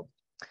temporal lobe.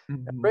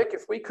 Rick,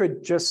 if we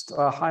could just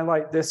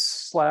highlight this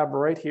slab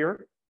right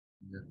here.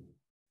 Yeah.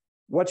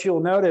 What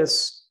you'll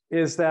notice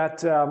is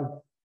that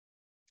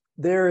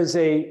there is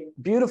a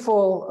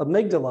beautiful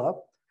amygdala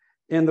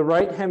in the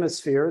right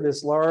hemisphere,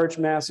 this large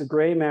mass of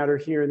gray matter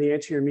here in the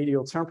anterior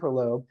medial temporal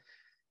lobe.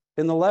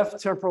 In the left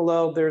temporal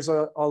lobe, there's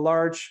a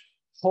large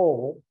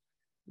hole,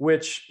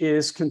 which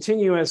is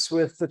continuous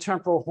with the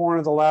temporal horn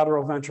of the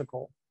lateral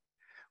ventricle.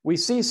 We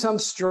see some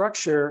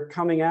structure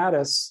coming at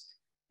us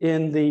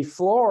in the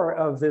floor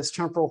of this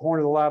temporal horn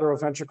of the lateral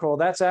ventricle.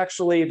 That's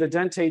actually the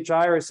dentate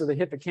gyrus of the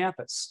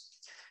hippocampus.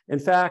 In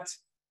fact,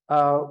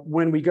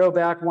 when we go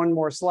back one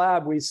more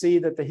slab, we see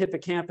that the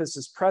hippocampus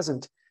is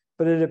present,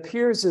 but it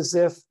appears as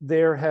if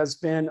there has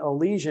been a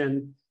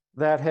lesion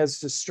that has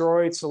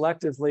destroyed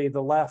selectively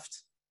the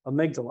left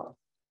amygdala.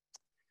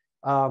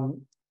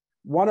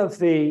 One of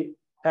the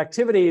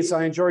activities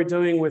I enjoy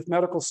doing with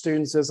medical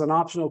students as an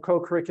optional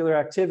co-curricular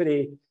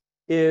activity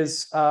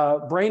is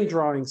brain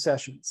drawing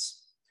sessions.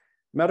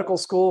 Medical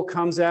school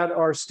comes at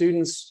our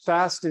students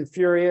fast and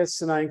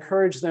furious, and I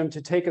encourage them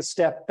to take a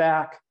step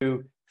back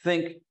to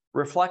think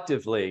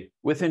reflectively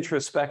with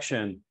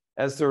introspection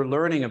as they're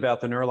learning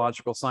about the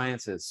neurological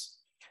sciences.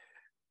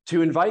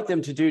 To invite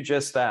them to do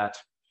just that,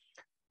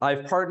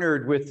 I've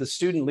partnered with the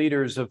student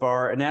leaders of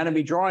our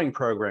anatomy drawing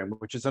program,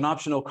 which is an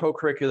optional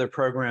co-curricular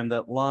program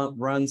that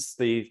runs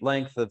the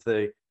length of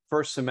the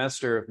first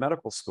semester of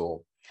medical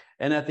school.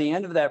 And at the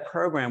end of that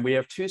program, we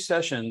have 2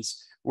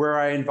 sessions where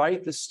I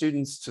invite the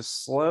students to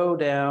slow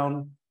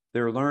down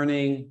their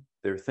learning,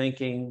 their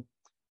thinking,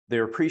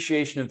 their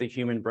appreciation of the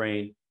human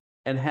brain,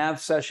 and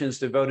have sessions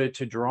devoted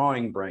to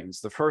drawing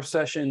brains. The first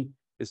session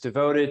is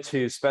devoted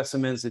to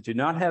specimens that do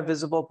not have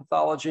visible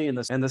pathology,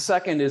 and the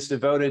second is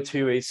devoted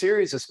to a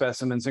series of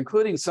specimens,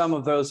 including some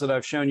of those that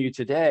I've shown you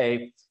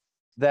today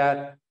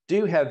that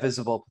do have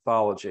visible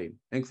pathology,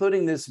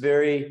 including this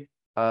very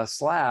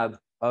slab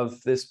of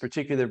this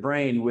particular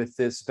brain with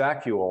this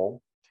vacuole,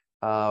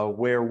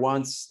 where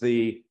once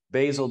the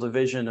basal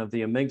division of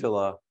the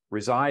amygdala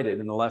resided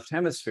in the left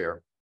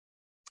hemisphere.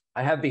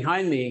 I have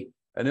behind me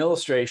an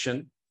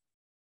illustration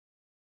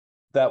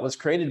that was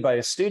created by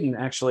a student,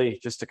 actually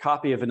just a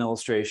copy of an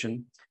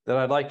illustration that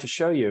I'd like to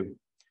show you.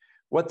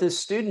 What this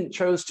student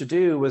chose to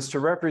do was to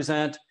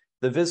represent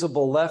the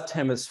visible left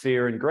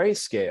hemisphere in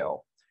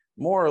grayscale,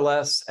 more or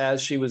less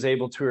as she was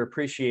able to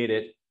appreciate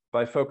it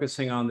by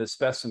focusing on this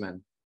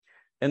specimen.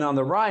 And on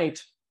the right,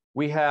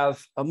 we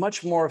have a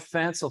much more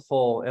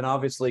fanciful and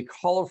obviously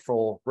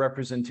colorful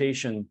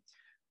representation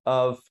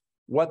of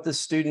what the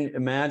student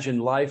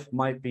imagined life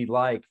might be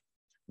like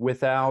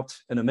without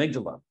an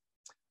amygdala.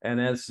 And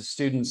as the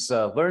students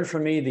learn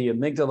from me, the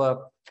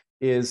amygdala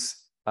is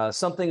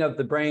something of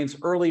the brain's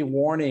early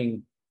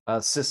warning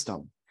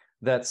system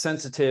that's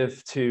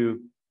sensitive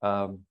to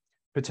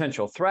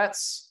potential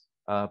threats,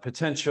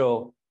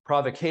 potential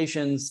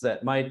provocations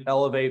that might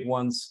elevate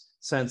one's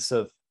sense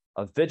of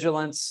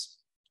vigilance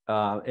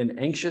and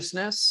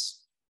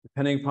anxiousness,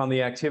 depending upon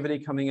the activity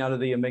coming out of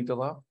the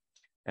amygdala.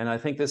 And I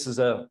think this is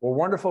a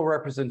wonderful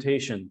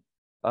representation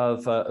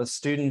of a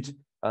student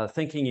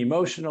thinking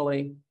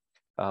emotionally,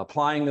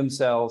 applying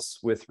themselves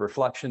with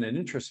reflection and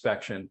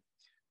introspection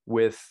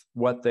with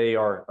what they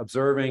are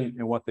observing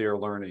and what they are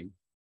learning.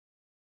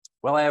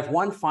 Well, I have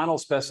one final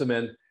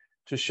specimen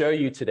to show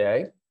you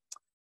today.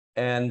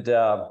 And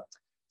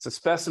it's a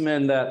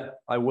specimen that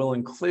I will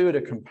include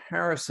a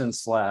comparison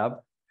slab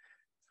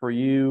for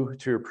you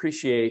to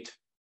appreciate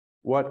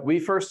what we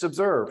first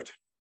observed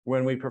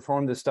when we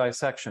performed this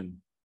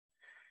dissection.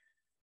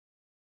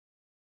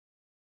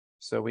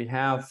 So we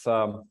have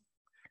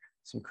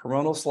some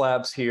coronal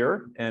slabs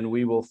here, and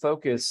we will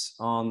focus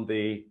on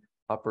the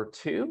upper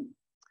 2.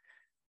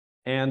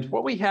 And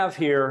what we have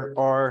here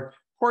are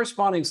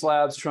corresponding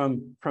slabs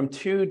from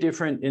 2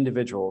 different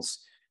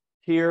individuals.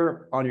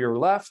 Here on your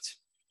left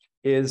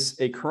is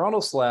a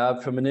coronal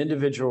slab from an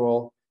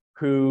individual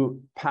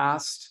who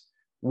passed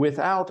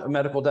without a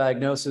medical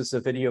diagnosis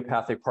of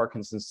idiopathic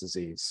Parkinson's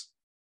disease.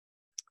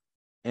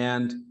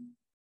 And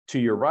to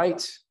your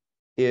right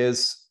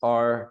is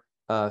our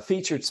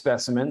featured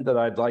specimen that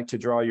I'd like to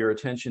draw your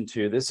attention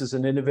to. This is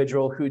an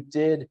individual who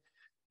did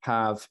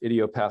have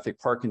idiopathic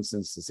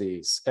Parkinson's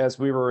disease, as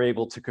we were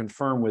able to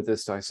confirm with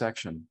this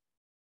dissection.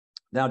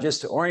 Now,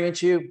 just to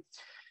orient you,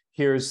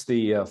 here's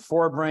the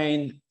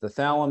forebrain, the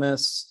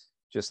thalamus,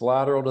 just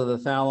lateral to the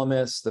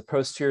thalamus, the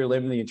posterior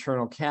limb of the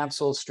internal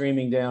capsule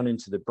streaming down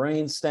into the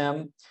brain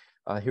stem.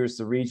 Here's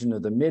the region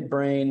of the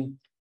midbrain,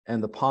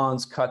 and the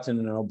pons cut in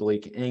an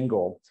oblique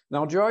angle. Now,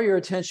 I'll draw your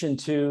attention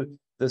to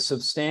the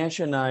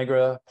substantia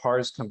nigra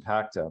pars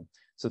compacta.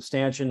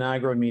 Substantia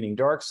nigra meaning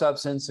dark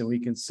substance, and we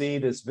can see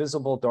this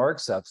visible dark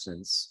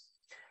substance,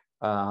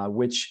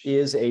 which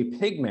is a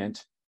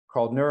pigment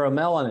called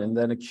neuromelanin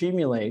that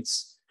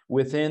accumulates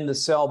within the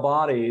cell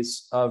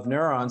bodies of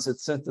neurons that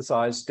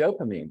synthesize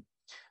dopamine.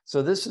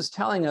 So this is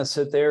telling us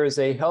that there is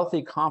a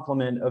healthy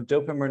complement of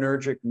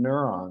dopaminergic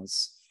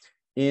neurons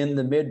in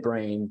the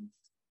midbrain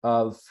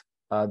of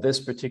this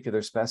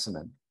particular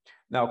specimen.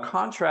 Now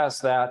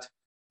contrast that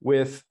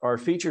with our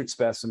featured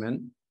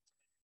specimen,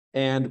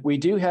 and we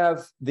do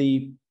have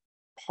the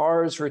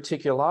pars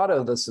reticulata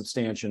of the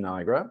substantia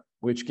nigra,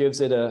 which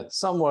gives it a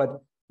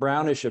somewhat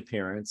brownish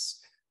appearance,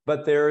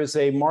 but there is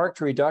a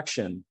marked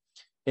reduction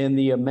in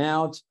the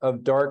amount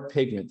of dark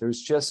pigment.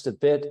 There's just a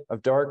bit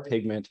of dark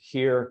pigment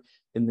here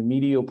in the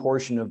medial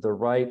portion of the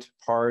right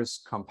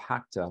pars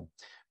compacta.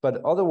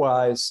 But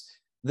otherwise,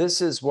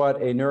 this is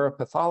what a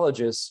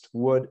neuropathologist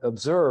would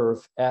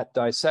observe at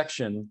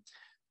dissection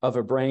of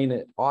a brain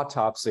at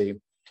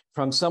autopsy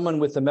from someone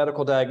with the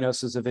medical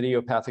diagnosis of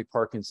idiopathic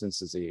Parkinson's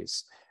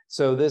disease.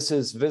 So this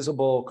is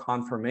visible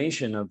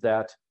confirmation of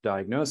that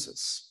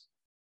diagnosis.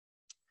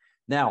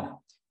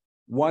 Now,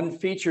 one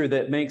feature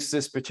that makes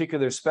this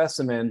particular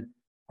specimen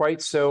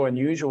quite so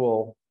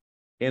unusual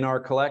in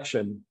our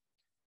collection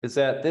is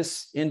that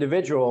this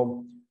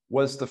individual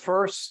was the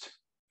first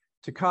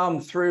to come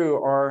through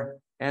our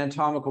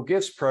anatomical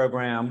gifts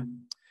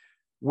program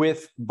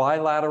with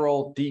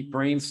bilateral deep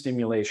brain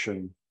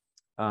stimulation.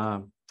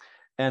 And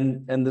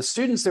the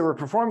students that were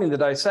performing the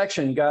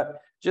dissection got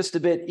just a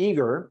bit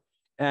eager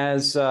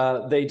as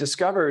they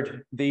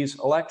discovered these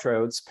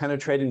electrodes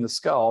penetrating the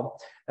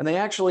skull, and they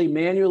actually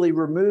manually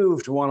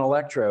removed one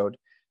electrode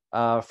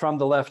from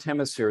the left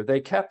hemisphere.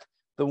 They kept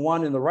the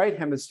one in the right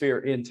hemisphere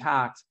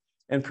intact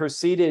and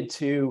proceeded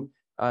to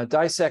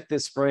dissect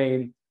this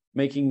brain,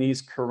 making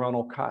these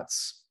coronal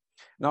cuts.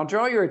 Now, I'll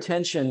draw your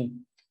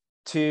attention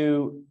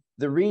to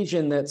the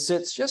region that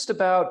sits just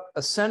about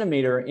a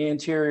centimeter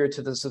anterior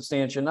to the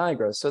substantia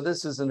nigra. So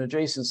this is an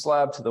adjacent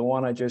slab to the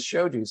one I just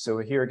showed you. So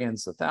here again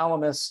is the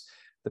thalamus,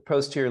 the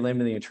posterior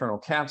limb of the internal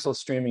capsule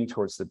streaming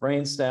towards the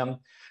brainstem.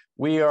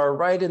 We are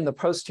right in the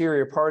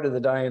posterior part of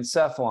the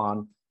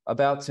diencephalon,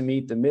 about to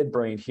meet the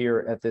midbrain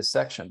here at this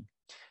section.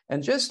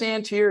 And just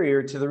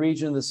anterior to the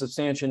region of the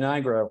substantia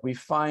nigra, we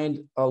find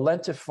a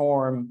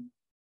lentiform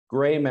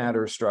gray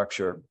matter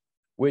structure,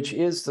 which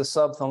is the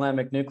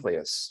subthalamic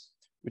nucleus,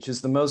 which is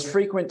the most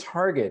frequent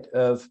target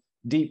of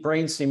deep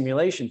brain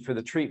stimulation for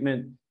the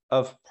treatment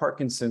of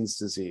Parkinson's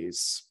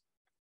disease.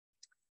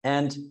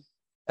 And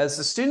as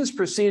the students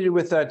proceeded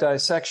with that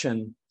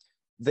dissection,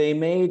 they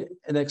made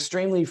an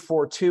extremely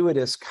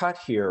fortuitous cut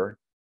here,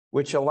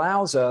 which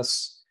allows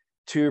us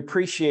to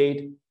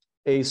appreciate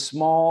a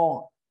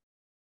small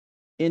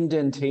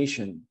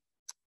indentation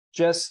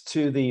just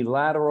to the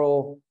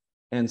lateral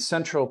and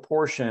central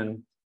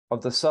portion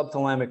of the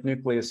subthalamic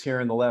nucleus here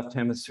in the left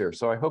hemisphere.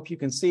 So I hope you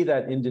can see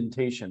that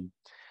indentation.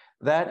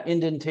 That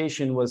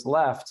indentation was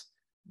left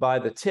by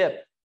the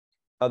tip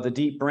of the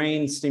deep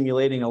brain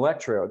stimulating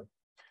electrode,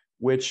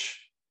 which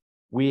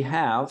we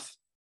have,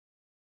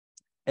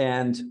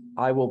 and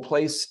I will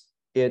place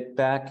it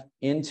back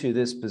into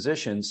this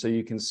position so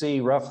you can see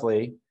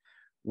roughly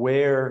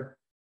where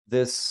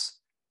this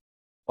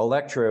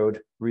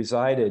electrode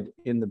resided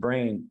in the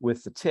brain,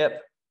 with the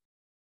tip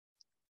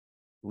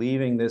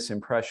leaving this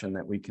impression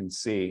that we can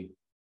see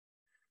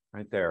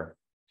right there.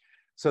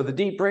 So the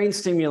deep brain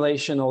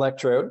stimulation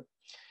electrode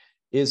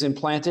is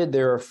implanted.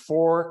 There are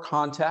 4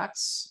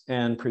 contacts,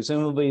 and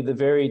presumably the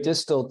very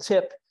distal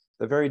tip,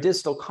 the very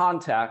distal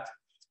contact,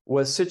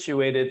 was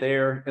situated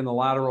there in the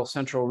lateral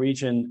central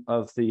region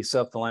of the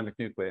subthalamic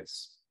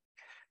nucleus.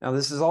 Now,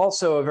 this is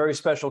also a very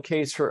special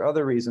case for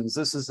other reasons.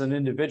 This is an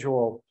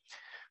individual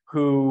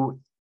who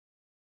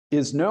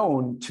is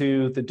known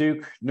to the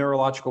Duke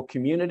neurological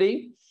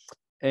community,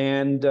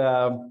 and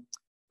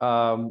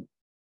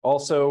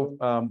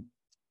also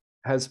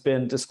has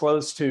been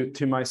disclosed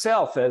to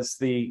myself as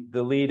the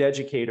lead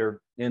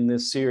educator in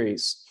this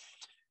series.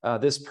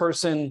 This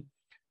person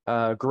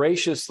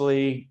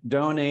graciously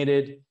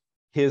donated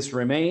his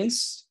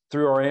remains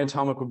through our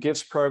anatomical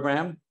gifts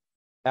program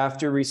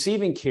after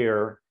receiving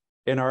care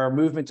in our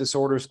movement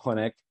disorders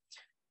clinic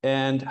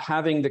and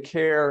having the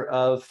care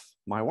of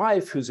my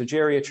wife, who's a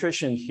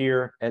geriatrician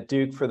here at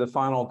Duke for the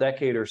final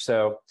decade or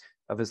so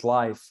of his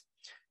life.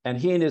 And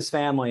he and his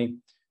family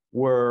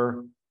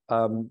were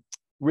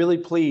really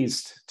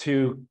pleased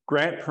to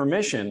grant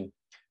permission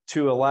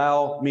to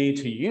allow me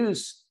to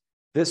use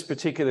this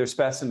particular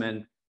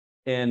specimen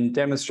in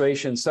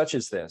demonstrations such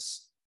as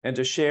this, and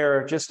to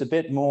share just a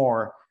bit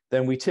more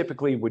than we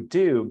typically would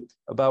do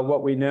about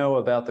what we know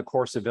about the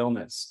course of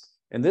illness.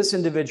 In this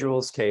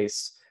individual's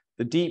case,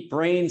 the deep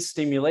brain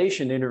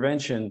stimulation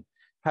intervention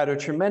had a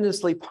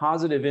tremendously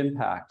positive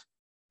impact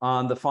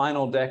on the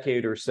final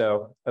decade or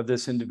so of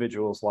this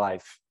individual's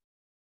life.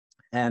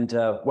 And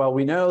while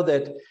we know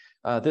that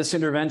this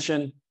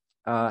intervention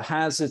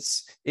has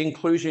its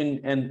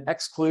inclusion and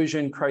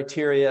exclusion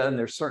criteria, and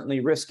there's certainly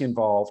risk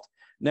involved,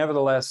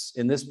 nevertheless,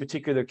 in this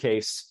particular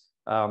case,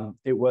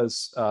 it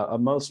was a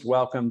most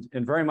welcomed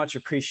and very much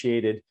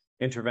appreciated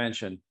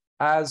intervention,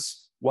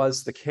 as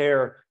was the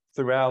care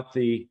throughout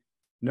the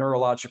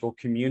neurological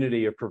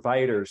community of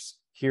providers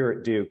here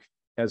at Duke,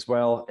 as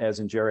well as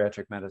in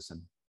geriatric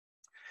medicine.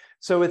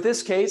 So with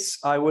this case,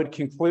 I would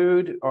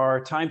conclude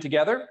our time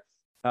together.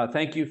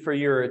 Thank you for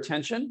your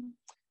attention.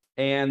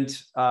 And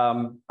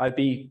I'd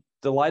be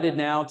delighted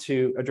now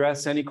to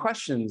address any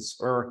questions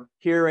or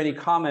hear any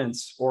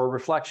comments or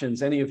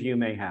reflections any of you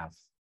may have.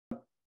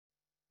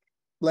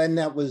 Len,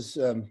 that was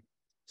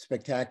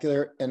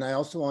spectacular. And I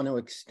also want to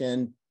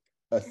extend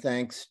a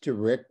thanks to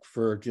Rick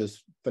for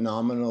just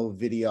phenomenal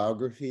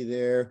videography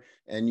there,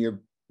 and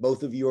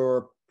both of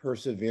your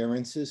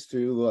perseverances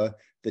through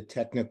the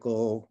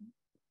technical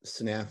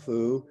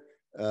snafu.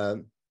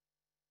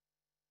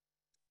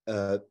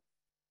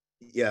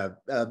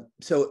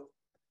 So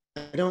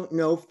I don't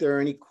know if there are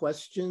any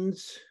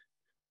questions.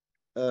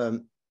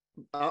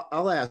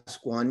 I'll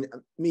ask one. I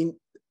mean,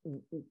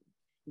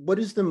 what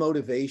is the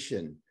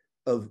motivation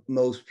of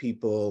most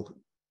people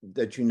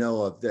that you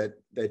know of that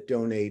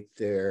donate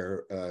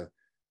their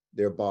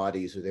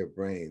bodies or their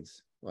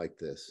brains like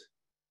this?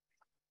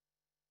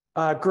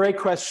 Great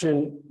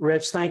question,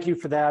 Rich. Thank you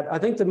for that. I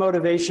think the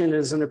motivation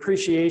is an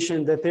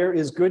appreciation that there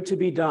is good to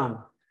be done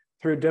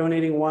through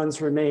donating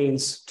one's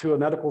remains to a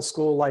medical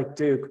school like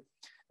Duke.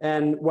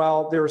 And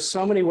while there are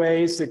so many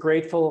ways that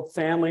grateful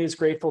families,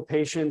 grateful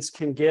patients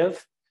can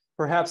give,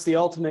 perhaps the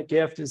ultimate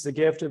gift is the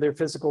gift of their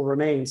physical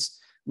remains.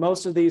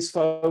 Most of these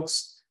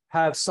folks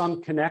have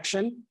some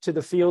connection to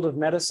the field of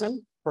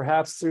medicine,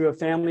 perhaps through a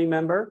family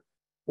member,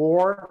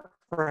 or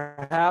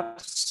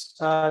perhaps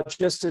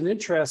just an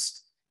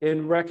interest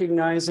in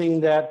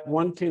recognizing that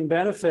one can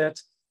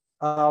benefit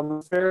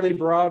a fairly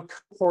broad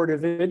cohort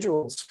of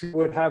individuals who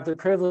would have the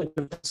privilege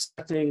of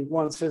dissecting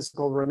one's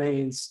physical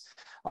remains.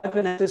 I've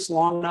been at this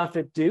long enough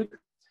at Duke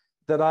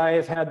that I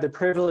have had the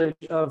privilege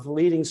of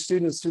leading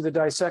students through the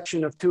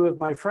dissection of two of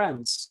my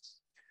friends.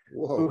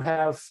 Whoa. Who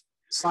have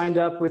signed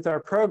up with our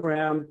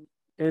program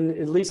in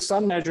at least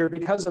some measure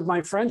because of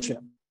my friendship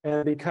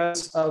and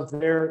because of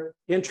their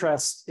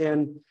interest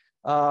in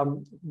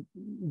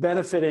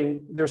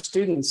benefiting their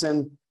students.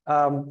 And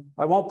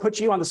I won't put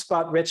you on the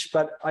spot, Rich,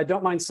 but I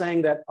don't mind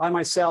saying that I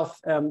myself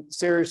am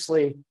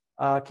seriously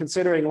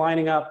considering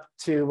lining up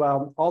to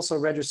also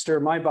register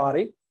my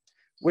body,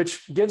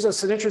 which gives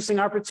us an interesting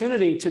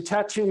opportunity to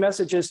tattoo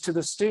messages to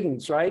the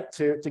students, right?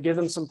 To give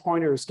them some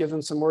pointers, give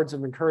them some words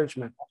of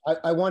encouragement.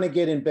 I want to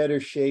get in better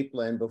shape,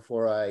 Len,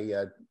 before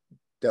I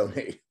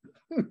donate.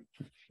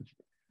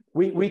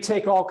 We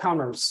take all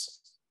comers.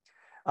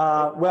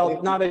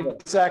 Well, not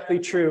exactly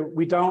true.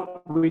 We don't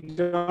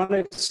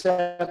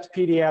accept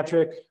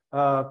pediatric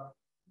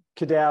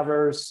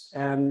cadavers,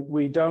 and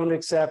we don't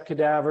accept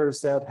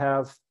cadavers that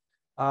have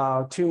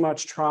too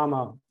much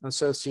trauma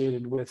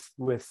associated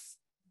with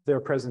their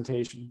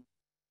presentation.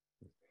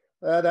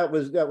 That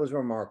was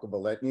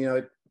remarkable. You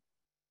know,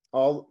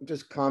 all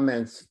just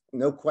comments,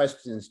 no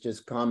questions,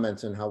 just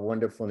comments on how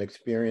wonderful an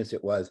experience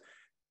it was.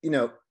 You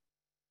know,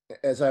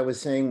 as I was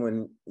saying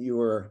when you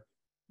were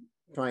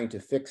trying to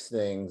fix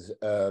things,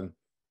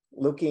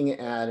 looking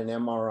at an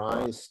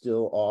MRI is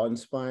still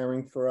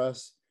awe-inspiring for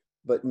us,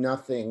 but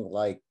nothing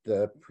like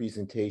the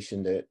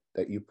presentation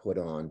that you put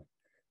on,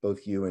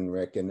 both you and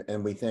Rick,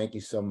 and we thank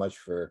you so much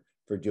for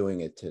doing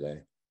it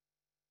today.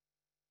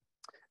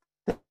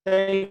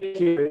 Thank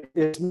you.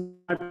 It's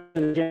my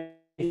pleasure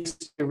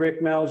to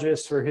Rick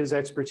Melgis for his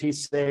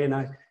expertise today,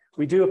 and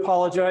we do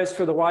apologize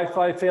for the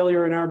Wi-Fi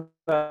failure in our.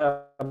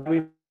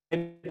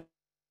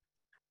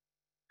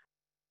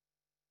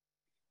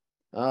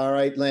 All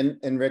right, Len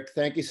and Rick,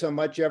 thank you so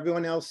much.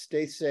 Everyone else,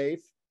 stay safe,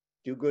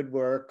 do good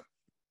work.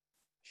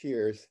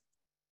 Cheers.